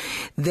because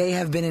they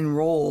have been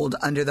enrolled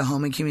under the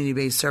Home and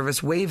Community-Based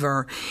Service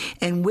waiver.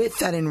 And with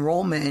that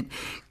enrollment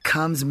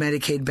comes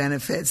Medicaid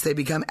benefits. They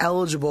become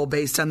eligible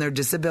based on their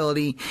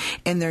disability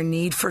and their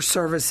need for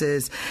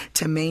services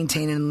to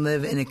maintain and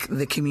live in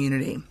the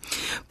community.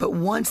 But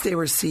once they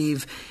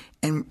receive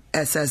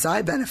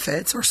SSI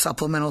benefits or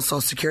supplemental Social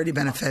Security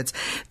benefits,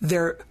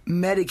 their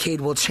Medicaid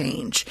will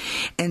change.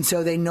 And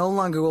so they no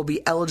longer will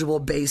be eligible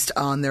based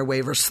on their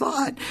waiver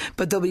slot,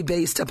 but they'll be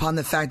based upon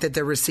the fact that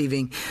they're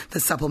receiving the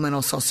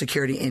supplemental Social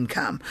Security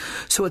income.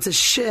 So it's a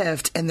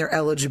shift in their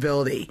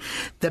eligibility.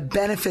 The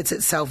benefits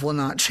itself will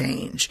not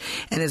change.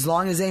 And as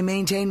long as they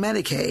maintain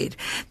Medicaid,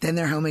 then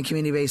their home and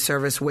community-based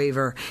service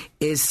waiver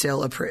is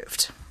still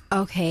approved.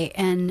 Okay,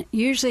 and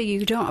usually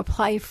you don't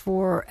apply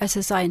for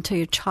SSI until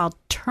your child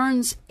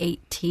turns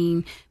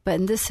 18, but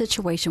in this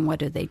situation, what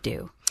do they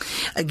do?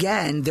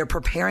 Again, they're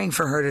preparing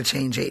for her to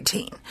change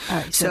 18. All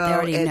right, so they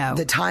already know.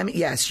 The time,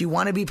 yes, you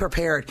want to be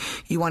prepared.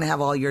 You want to have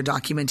all your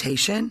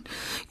documentation.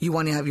 You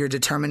want to have your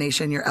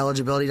determination, your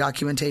eligibility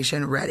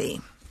documentation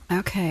ready.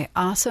 Okay,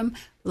 awesome.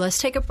 Let's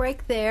take a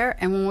break there,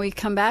 and when we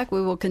come back,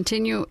 we will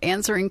continue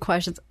answering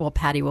questions. Well,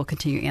 Patti will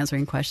continue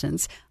answering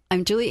questions.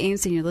 I'm Julie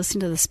Ames, and you're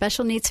listening to the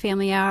Special Needs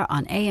Family Hour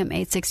on AM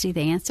 860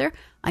 The Answer.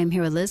 I'm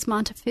here with Liz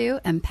Montefu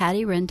and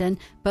Patti Rendon.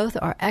 Both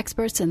are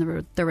experts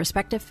in their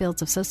respective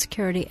fields of Social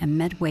Security and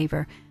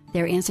Med-Waiver.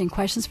 They're answering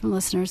questions from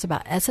listeners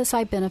about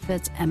SSI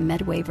benefits and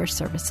Med-Waiver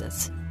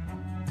services.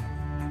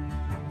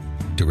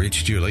 To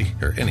reach Julie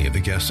or any of the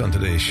guests on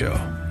today's show,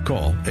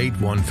 call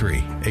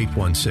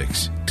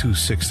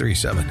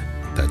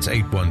 813-816-2637. That's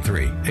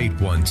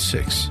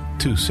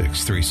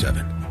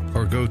 813-816-2637.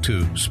 Or go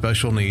to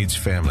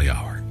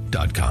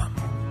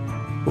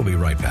specialneedsfamilyhour.com. We'll be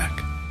right back.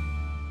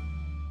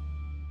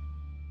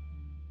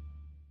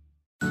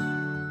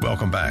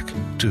 Welcome back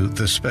to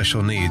the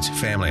Special Needs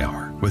Family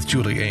Hour with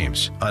Julie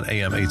Ames on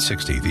AM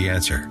 860 The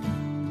Answer.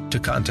 To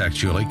contact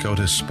Julie, go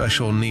to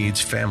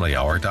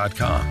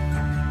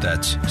specialneedsfamilyhour.com.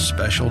 That's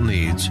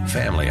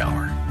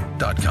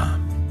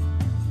specialneedsfamilyhour.com.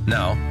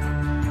 Now,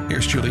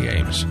 here's Julie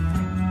Ames.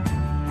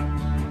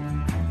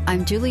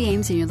 I'm Julie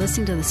Ames, and you're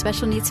listening to the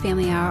Special Needs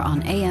Family Hour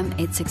on AM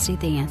 860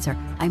 The Answer.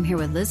 I'm here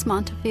with Liz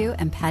Montefu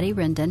and Patti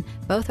Rendon.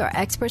 Both are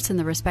experts in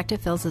the respective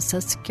fields of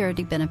Social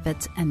Security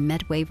benefits and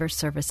Med-Waiver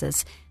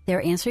services.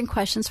 They're answering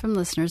questions from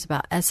listeners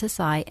about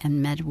SSI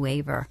and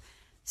Med-Waiver.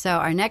 So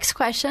our next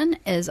question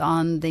is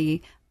on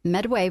the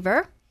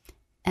Med-Waiver,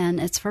 and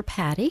it's for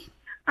Patti.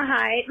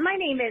 Hi, my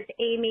name is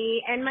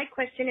Amy, and my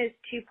question is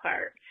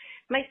two-part.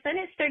 My son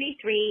is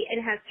 33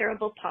 and has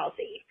cerebral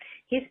palsy.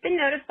 He's been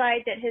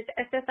notified that his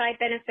SSI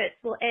benefits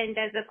will end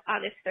as of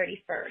August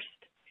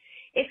 31st.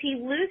 If he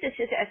loses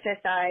his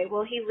SSI,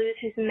 will he lose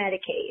his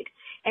Medicaid?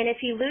 And if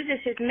he loses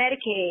his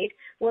Medicaid,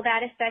 will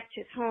that affect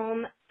his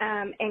home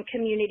and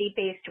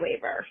community-based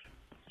waiver?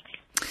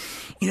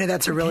 You know,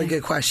 that's a really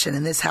good question,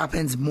 and this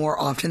happens more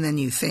often than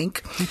you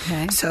think.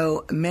 Okay.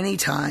 So many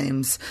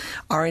times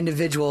our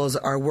individuals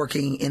are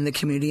working in the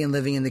community and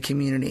living in the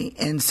community.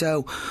 And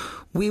so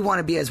we want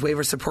to be, as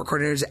waiver support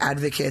coordinators,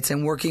 advocates,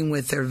 and working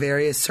with their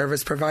various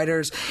service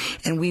providers,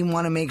 and we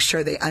want to make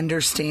sure they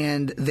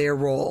understand their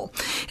role.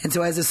 And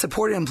so as a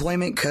supported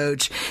employment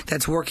coach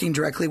that's working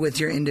directly with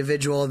your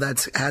individual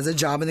that has a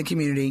job in the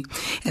community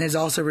and is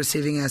also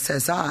receiving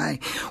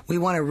SSI, we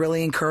want to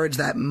really encourage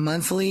that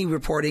monthly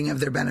reporting of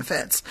their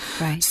benefits.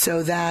 Right.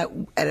 So that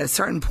at a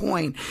certain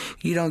point,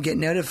 you don't get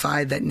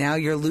notified that now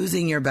you're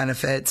losing your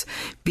benefits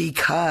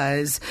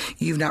because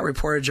you've not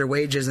reported your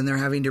wages and they're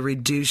having to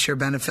reduce your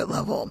benefit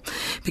level.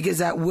 Because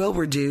that will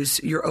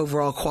reduce your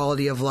overall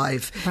quality of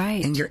life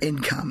and your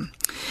income.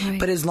 Right.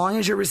 But as long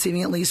as you're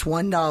receiving at least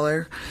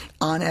 $1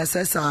 on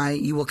SSI,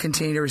 you will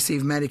continue to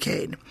receive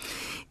Medicaid.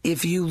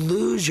 If you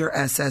lose your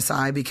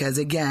SSI because,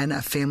 again,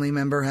 a family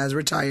member has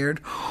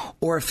retired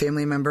or a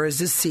family member is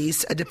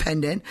deceased, a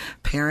dependent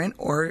parent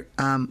or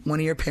one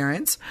of your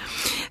parents,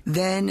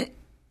 then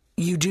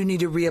you do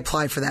need to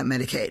reapply for that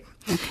Medicaid.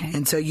 Okay.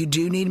 And so you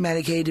do need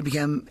Medicaid to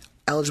become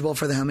eligible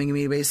for the home and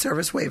community-based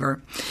service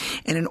waiver.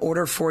 And in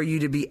order for you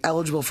to be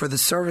eligible for the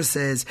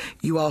services,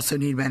 you also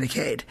need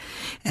Medicaid.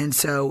 And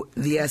so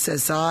the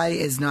SSI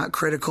is not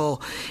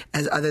critical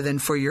as other than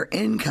for your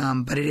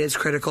income, but it is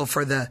critical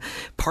for the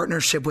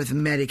partnership with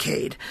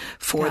Medicaid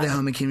for the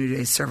home and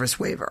community-based service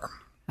waiver.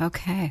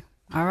 Okay.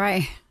 All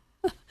right.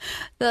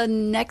 The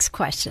next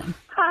question.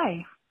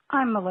 Hi,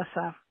 I'm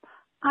Melissa.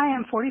 I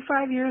am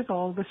 45 years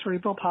old with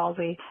cerebral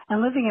palsy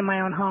and living in my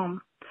own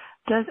home.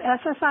 Does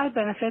SSI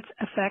benefits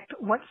affect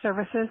what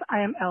services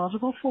I am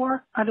eligible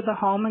for under the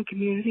home and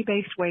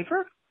community-based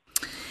waiver?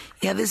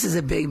 Yeah, this is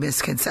a big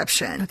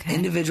misconception. Okay.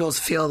 Individuals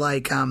feel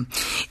like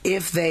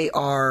if they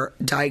are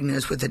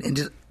diagnosed with an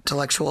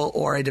intellectual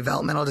or a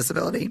developmental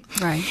disability,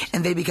 right,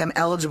 and they become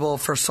eligible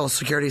for Social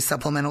Security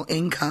supplemental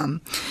income,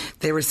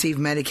 they receive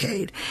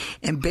Medicaid.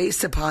 And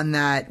based upon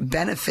that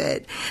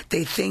benefit,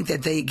 they think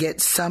that they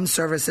get some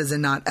services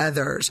and not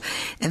others.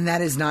 And that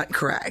is not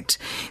correct.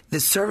 The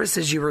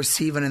services you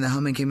receive under the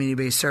home and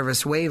community-based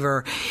service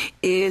waiver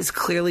is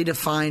clearly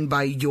defined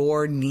by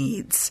your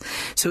needs.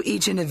 So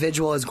each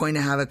individual is going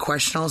to have a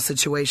questionable,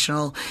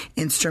 situational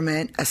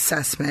instrument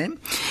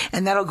assessment,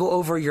 and that'll go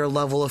over your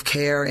level of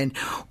care and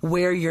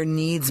where your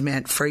needs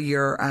met for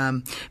your,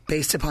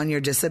 based upon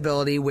your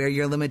disability, where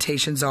your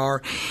limitations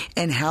are,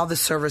 and how the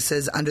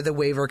services under the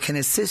waiver can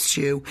assist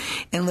you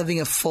in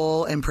living a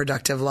full and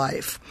productive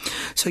life.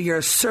 So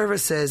your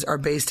services are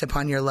based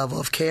upon your level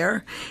of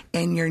care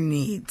and your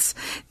needs,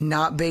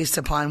 not based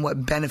upon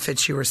what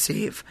benefits you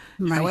receive.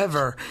 Right.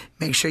 However,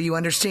 make sure you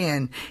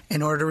understand,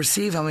 in order to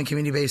receive home and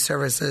community-based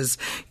services,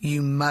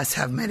 you must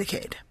have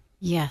Medicaid.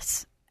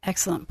 Yes,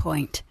 excellent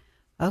point.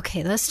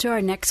 Okay, let's do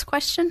our next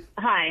question.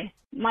 Hi,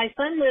 my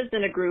son lives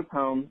in a group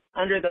home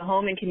under the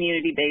home and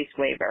community-based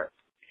waiver.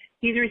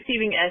 He's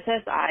receiving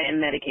SSI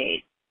and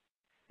Medicaid.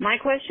 My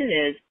question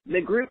is,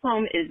 the group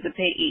home is the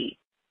payee.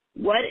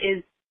 What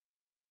is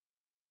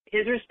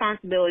his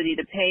responsibility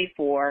to pay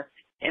for,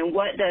 and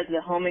what does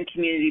the home and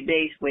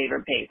community-based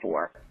waiver pay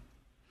for?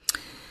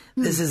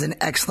 This is an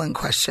excellent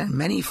question.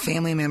 Many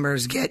family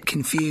members get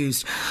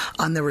confused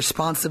on the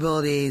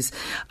responsibilities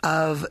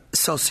of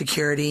Social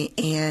Security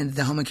and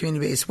the home and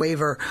community-based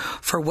waiver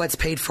for what's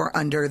paid for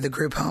under the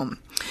group home.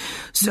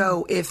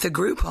 So if the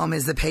group home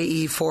is the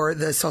payee for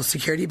the Social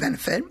Security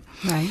benefit,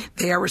 right,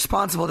 they are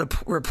responsible to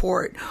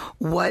report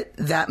what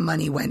that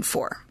money went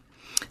for.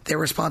 They're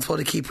responsible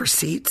to keep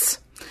receipts,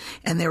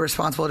 and they're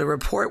responsible to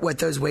report what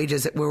those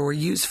wages that were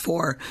used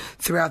for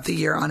throughout the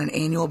year on an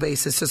annual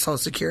basis to Social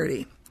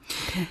Security.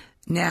 Okay.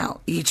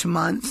 Now, each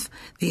month,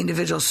 the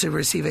individual should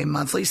receive a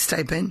monthly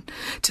stipend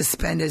to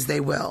spend as they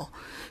will,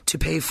 to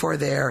pay for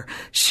their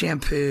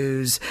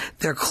shampoos,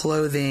 their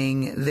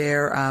clothing,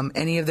 their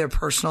any of their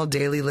personal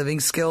daily living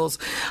skills,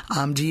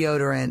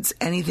 deodorants,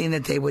 anything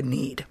that they would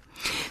need.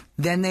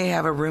 Then they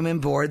have a room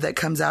and board that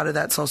comes out of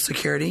that Social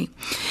Security,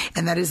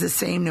 and that is the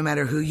same no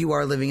matter who you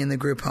are living in the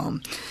group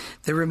home.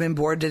 The room and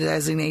board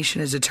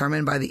designation is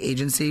determined by the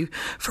Agency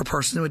for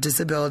Persons with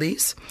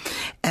Disabilities,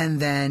 and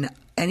then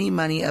any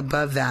money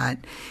above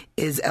that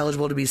is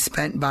eligible to be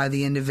spent by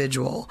the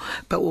individual,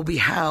 but will be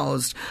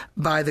housed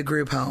by the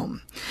group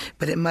home.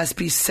 But it must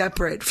be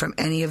separate from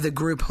any of the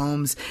group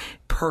home's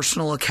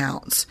personal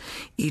accounts.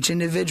 Each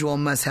individual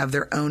must have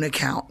their own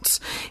accounts,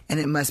 and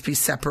it must be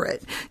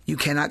separate. You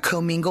cannot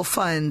commingle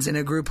funds in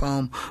a group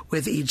home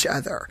with each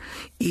other.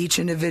 Each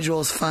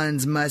individual's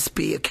funds must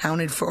be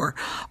accounted for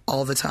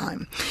all the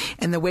time.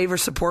 And the waiver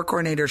support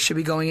coordinator should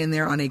be going in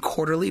there on a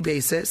quarterly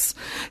basis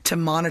to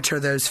monitor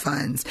those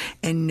funds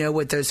and know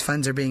what those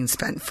funds are being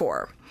spent for.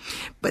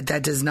 But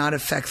that does not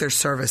affect their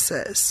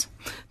services.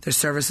 Their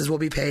services will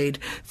be paid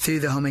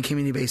through the home and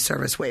community-based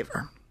service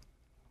waiver.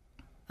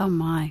 Oh,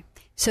 my.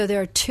 So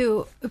there are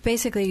two,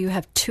 basically you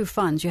have two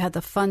funds. You have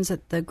the funds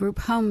that the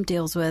group home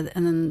deals with,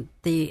 and then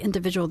the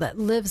individual that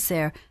lives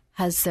there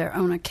has their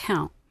own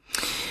account.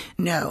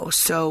 No.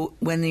 So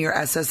when your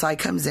SSI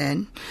comes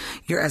in,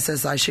 your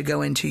SSI should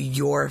go into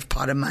your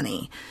pot of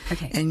money.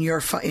 Okay. And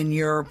in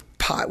your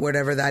pot,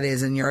 whatever that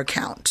is, in your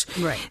account.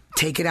 Right.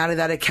 Take it out of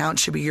that account,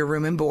 should be your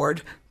room and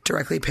board,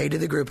 directly paid to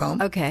the group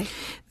home. Okay.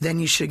 Then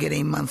you should get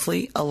a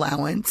monthly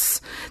allowance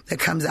that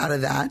comes out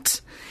of that.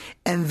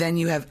 And then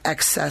you have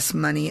excess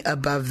money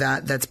above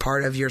that that's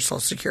part of your Social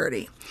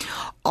Security.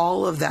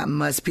 All of that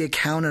must be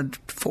accounted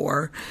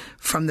for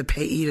from the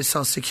payee to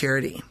Social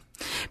Security.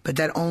 But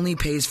that only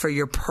pays for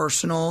your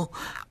personal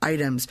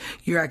items,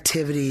 your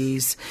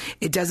activities.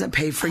 It doesn't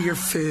pay for your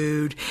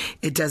food.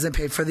 It doesn't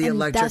pay for the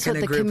electric in a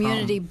group home. That's what the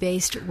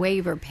community-based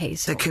waiver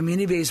pays for. The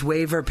community-based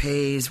waiver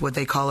pays what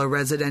they call a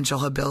residential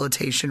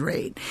habilitation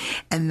rate.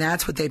 And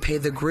that's what they pay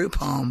the group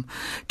home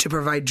to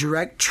provide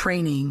direct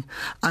training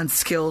on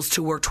skills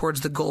to work towards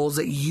the goals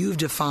that you've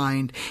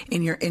defined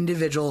in your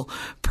individual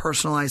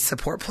personalized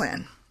support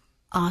plan.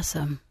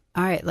 Awesome.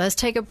 All right, let's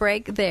take a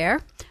break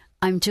there.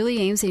 I'm Julie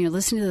Ames, and you're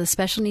listening to the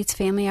Special Needs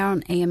Family Hour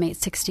on AM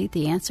 860,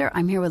 The Answer.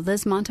 I'm here with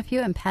Liz Montefu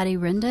and Patti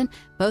Rendon.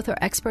 Both are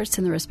experts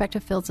in the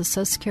respective fields of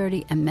Social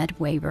Security and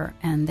Med-Waiver,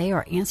 and they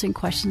are answering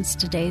questions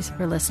today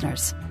for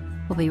listeners.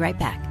 We'll be right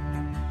back.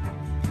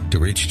 To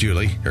reach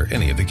Julie or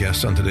any of the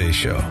guests on today's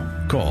show,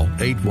 call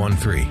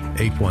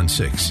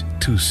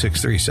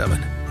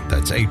 813-816-2637.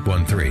 That's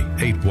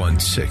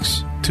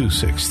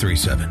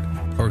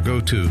 813-816-2637. Or go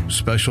to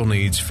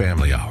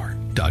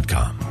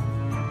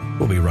specialneedsfamilyhour.com.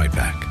 We'll be right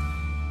back.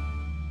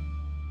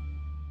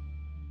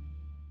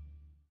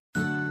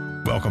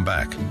 Welcome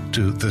back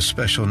to the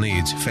Special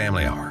Needs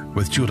Family Hour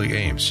with Julie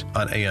Ames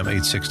on AM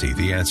 860,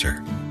 The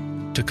Answer.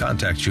 To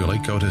contact Julie,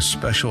 go to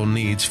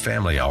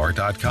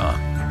specialneedsfamilyhour.com.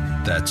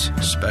 That's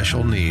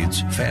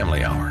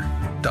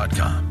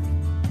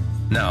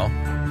specialneedsfamilyhour.com. Now,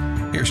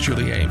 here's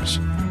Julie Ames.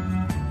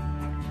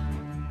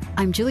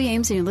 I'm Julie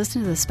Ames, and you're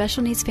listening to the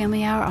Special Needs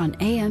Family Hour on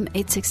AM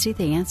 860,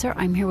 The Answer.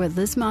 I'm here with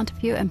Liz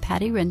Montefu and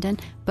Patti Rendon.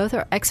 Both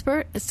are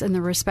experts in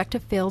the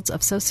respective fields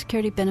of Social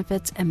Security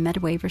benefits and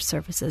Med-Waiver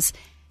services.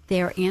 They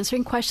are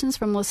answering questions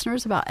from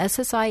listeners about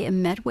SSI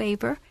and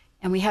Med-Waiver.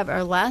 And we have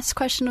our last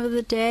question of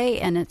the day,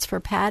 and it's for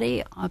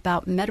Patti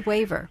about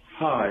Med-Waiver.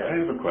 Hi, I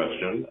have a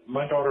question.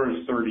 My daughter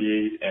is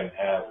 38 and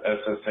has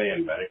SSA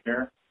and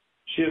Medicare.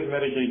 She has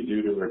Medicaid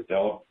due to her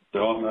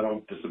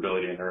developmental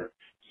disability and her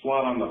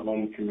slot on the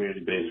home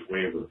community-based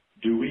waiver.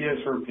 Do we as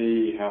her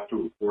payee have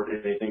to report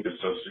anything to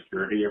Social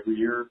Security every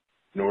year,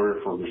 in order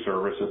for the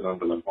services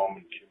under the home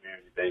and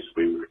community-based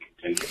waiver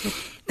to continue?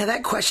 Now,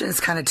 that question is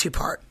kind of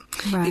two-part.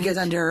 Right. Because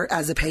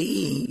as a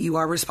payee, you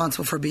are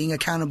responsible for being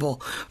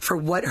accountable for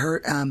what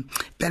her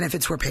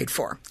benefits were paid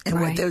for and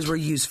what those were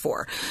used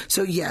for.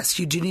 So, yes,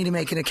 you do need to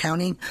make an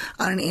accounting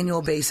on an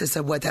annual basis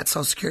of what that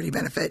Social Security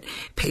benefit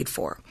paid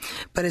for.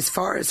 But as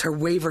far as her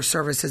waiver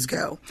services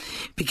go,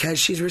 because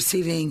she's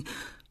receiving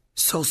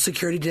Social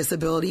Security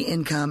disability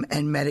income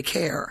and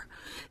Medicare,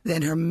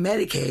 then her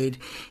Medicaid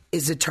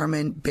is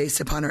determined based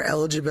upon her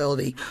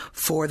eligibility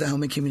for the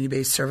home and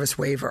community-based service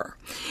waiver.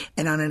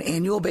 And on an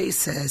annual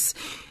basis,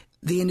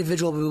 the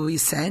individual will be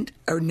sent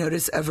a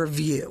notice of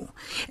review.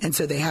 And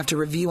so they have to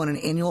review on an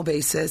annual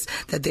basis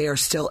that they are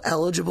still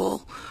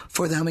eligible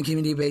for the home and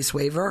community-based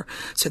waiver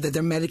so that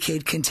their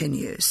Medicaid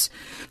continues.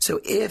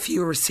 So if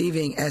you're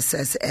receiving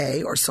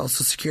SSA or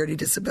Social Security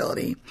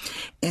disability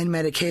and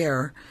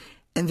Medicare,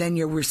 and then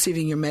you're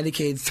receiving your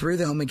Medicaid through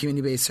the home and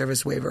community-based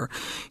service waiver,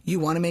 you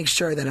want to make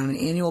sure that on an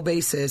annual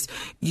basis,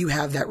 you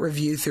have that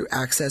review through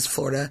Access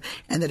Florida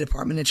and the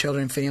Department of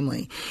Children and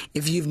Family.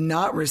 If you've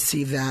not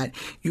received that,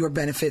 your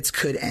benefits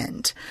could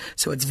end.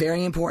 So it's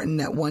very important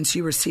that once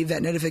you receive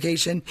that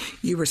notification,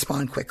 you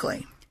respond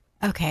quickly.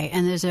 Okay,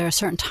 and is there a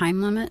certain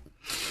time limit?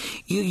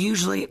 You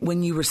usually,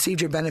 when you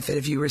received your benefit,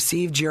 if you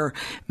received your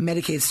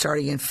Medicaid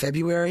starting in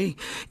February,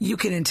 you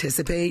can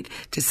anticipate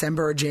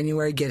December or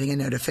January getting a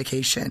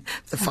notification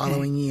the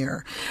following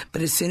year.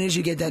 But as soon as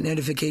you get that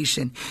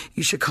notification,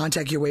 you should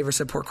contact your waiver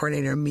support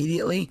coordinator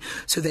immediately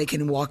so they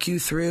can walk you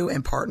through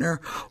and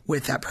partner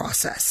with that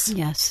process.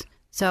 Yes.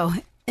 So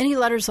any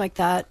letters like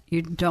that,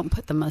 you don't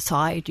put them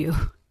aside, you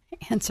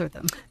answer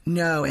them.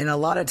 No, and a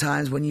lot of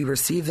times when you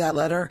receive that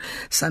letter,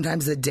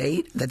 sometimes the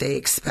date that they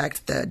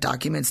expect the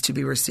documents to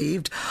be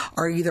received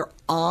are either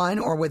on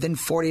or within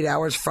 48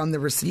 hours from the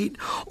receipt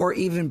or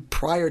even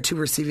prior to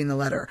receiving the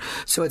letter.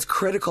 So it's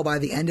critical by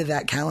the end of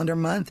that calendar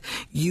month,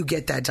 you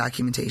get that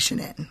documentation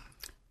in.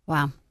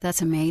 Wow,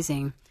 that's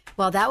amazing.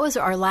 Well, that was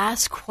our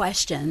last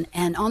question.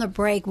 And on the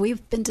break,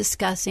 we've been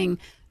discussing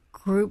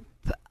group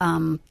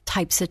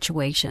type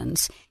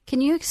situations.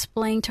 Can you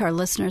explain to our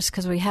listeners,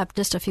 because we have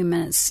just a few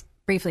minutes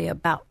briefly,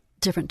 about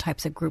different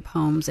types of group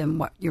homes and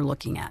what you're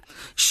looking at?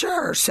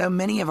 Sure. So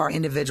many of our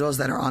individuals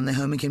that are on the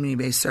home and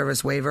community-based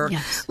service waiver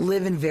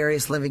live in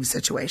various living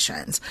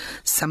situations.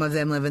 Some of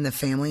them live in the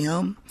family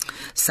home.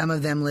 Some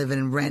of them live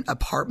in rent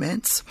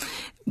apartments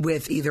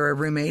with either a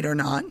roommate or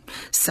not.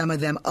 Some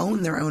of them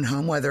own their own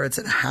home, whether it's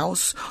a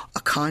house, a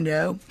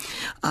condo,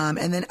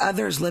 and then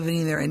others live in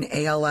either an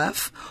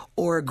ALF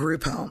or a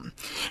group home.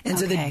 And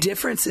so the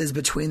differences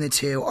between the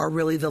two are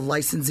really the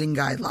licensing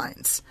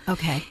guidelines.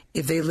 Okay.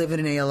 If they live in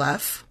an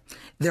ALF,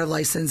 they're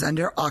licensed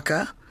under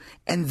ACA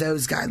and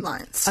those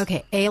guidelines.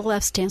 Okay.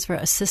 ALF stands for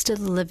Assisted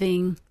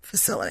Living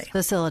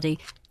Facility,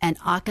 and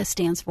ACA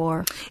stands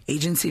for?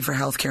 Agency for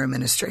Healthcare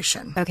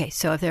Administration. Okay.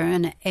 So if they're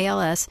in an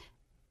ALS,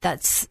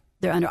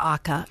 they're under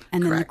ACA,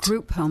 and then the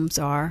group homes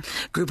are?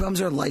 Group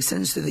homes are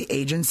licensed through the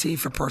Agency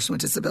for Persons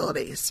with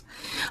Disabilities.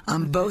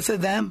 Both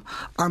of them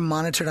are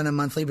monitored on a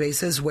monthly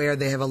basis where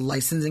they have a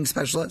licensing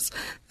specialist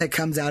that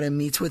comes out and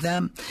meets with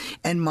them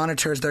and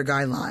monitors their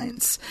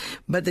guidelines.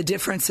 But the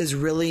difference is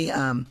really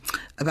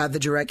about the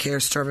direct care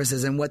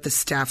services and what the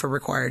staff are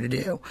required to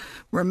do.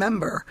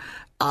 Remember,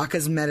 ACA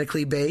is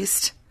medically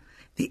based.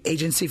 The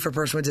Agency for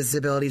Persons with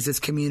Disabilities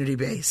is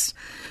community-based.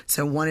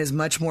 So one is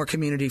much more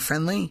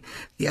community-friendly.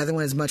 The other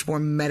one is much more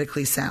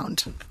medically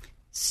sound.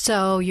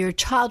 So your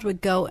child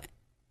would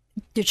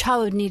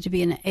need to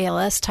be in an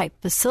ALS-type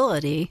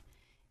facility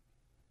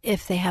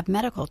if they have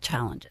medical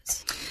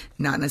challenges.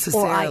 Not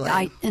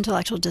necessarily. Or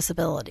intellectual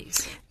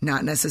disabilities.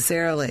 Not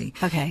necessarily.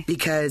 Okay.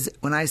 Because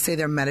when I say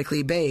they're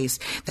medically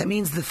based, that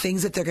means the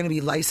things that they're going to be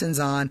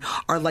licensed on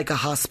are like a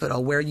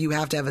hospital where you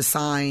have to have a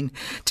sign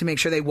to make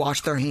sure they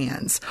wash their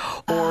hands.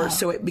 Or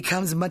so it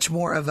becomes much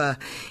more of a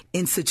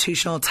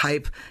institutional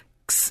type.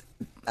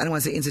 I don't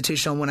want to say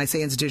institutional. When I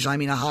say institutional, I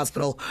mean a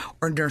hospital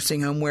or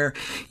nursing home where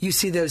you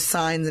see those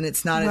signs and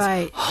it's not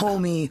as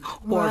homey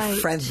or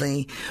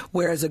friendly,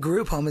 whereas a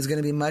group home is going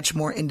to be much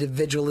more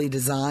individually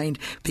designed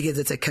because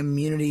it's a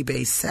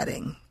community-based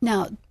setting.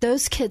 Now,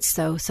 those kids,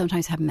 though,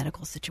 sometimes have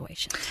medical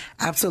situations.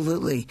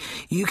 Absolutely.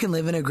 You can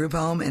live in a group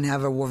home and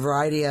have a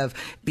variety of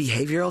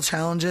behavioral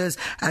challenges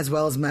as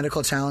well as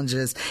medical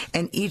challenges.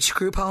 And each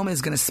group home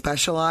is going to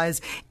specialize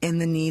in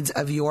the needs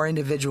of your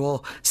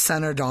individual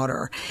son or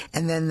daughter.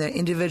 And then the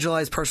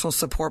individualized personal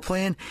support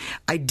plan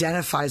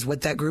identifies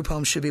what that group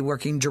home should be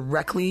working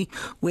directly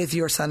with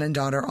your son and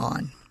daughter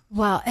on.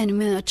 Wow. And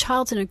when a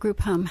child's in a group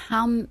home,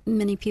 how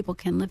many people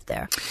can live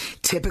there?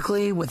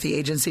 Typically, with the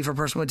Agency for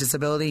Persons with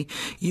Disability,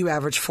 you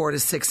average 4 to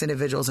 6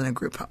 individuals in a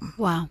group home.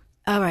 Wow.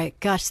 All right.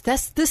 Gosh,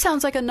 this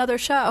sounds like another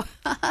show.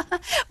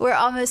 We're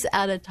almost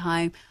out of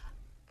time.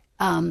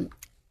 Wow.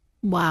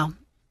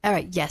 All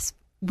right. Yes.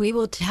 We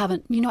will have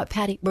you know what,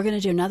 Patti? We're going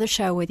to do another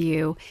show with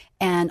you.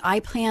 And I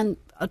plan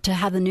to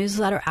have the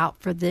newsletter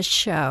out for this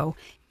show.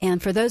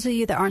 And for those of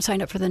you that aren't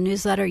signed up for the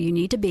newsletter, you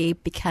need to be,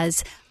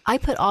 because I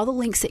put all the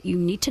links that you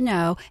need to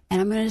know, and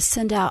I'm going to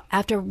send out,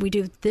 after we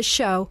do this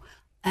show,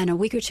 in a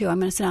week or two, I'm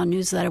going to send out a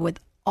newsletter with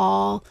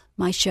all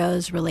my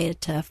shows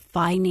related to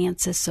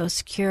finances, Social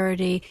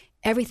Security,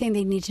 everything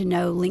they need to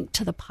know linked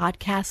to the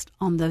podcast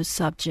on those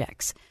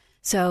subjects.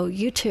 So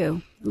you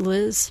too,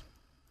 Liz,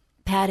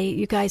 Patti,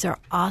 you guys are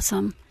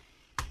awesome.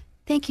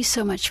 Thank you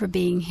so much for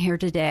being here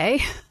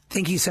today.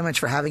 Thank you so much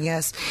for having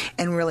us.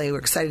 And really, we're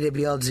excited to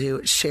be able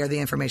to share the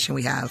information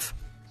we have.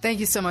 Thank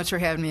you so much for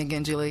having me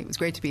again, Julie. It was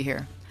great to be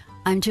here.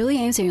 I'm Julie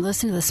Ames, and you're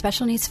listening to the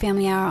Special Needs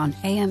Family Hour on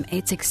AM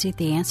 860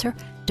 The Answer.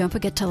 Don't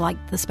forget to like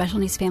the Special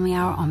Needs Family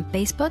Hour on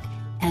Facebook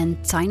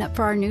and sign up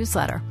for our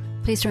newsletter.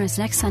 Please join us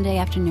next Sunday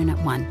afternoon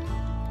at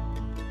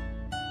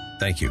 1.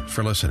 Thank you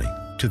for listening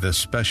to the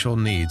Special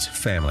Needs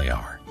Family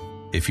Hour.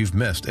 If you've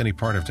missed any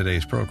part of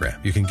today's program,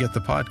 you can get the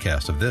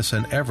podcast of this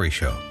and every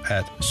show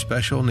at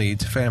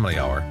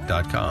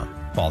specialneedsfamilyhour.com.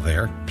 While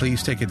there,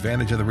 please take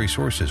advantage of the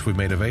resources we've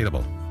made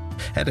available.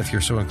 And if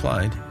you're so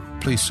inclined,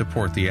 please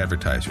support the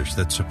advertisers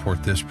that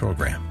support this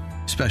program.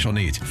 Special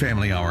Needs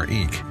Family Hour,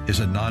 Inc. is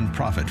a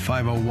nonprofit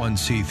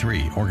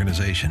 501c3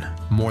 organization.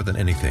 More than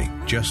anything,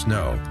 just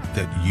know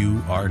that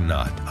you are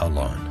not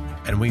alone.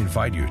 And we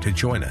invite you to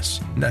join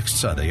us next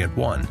Sunday at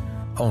 1,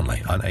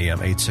 only on AM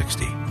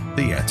 860.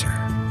 The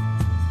Answer.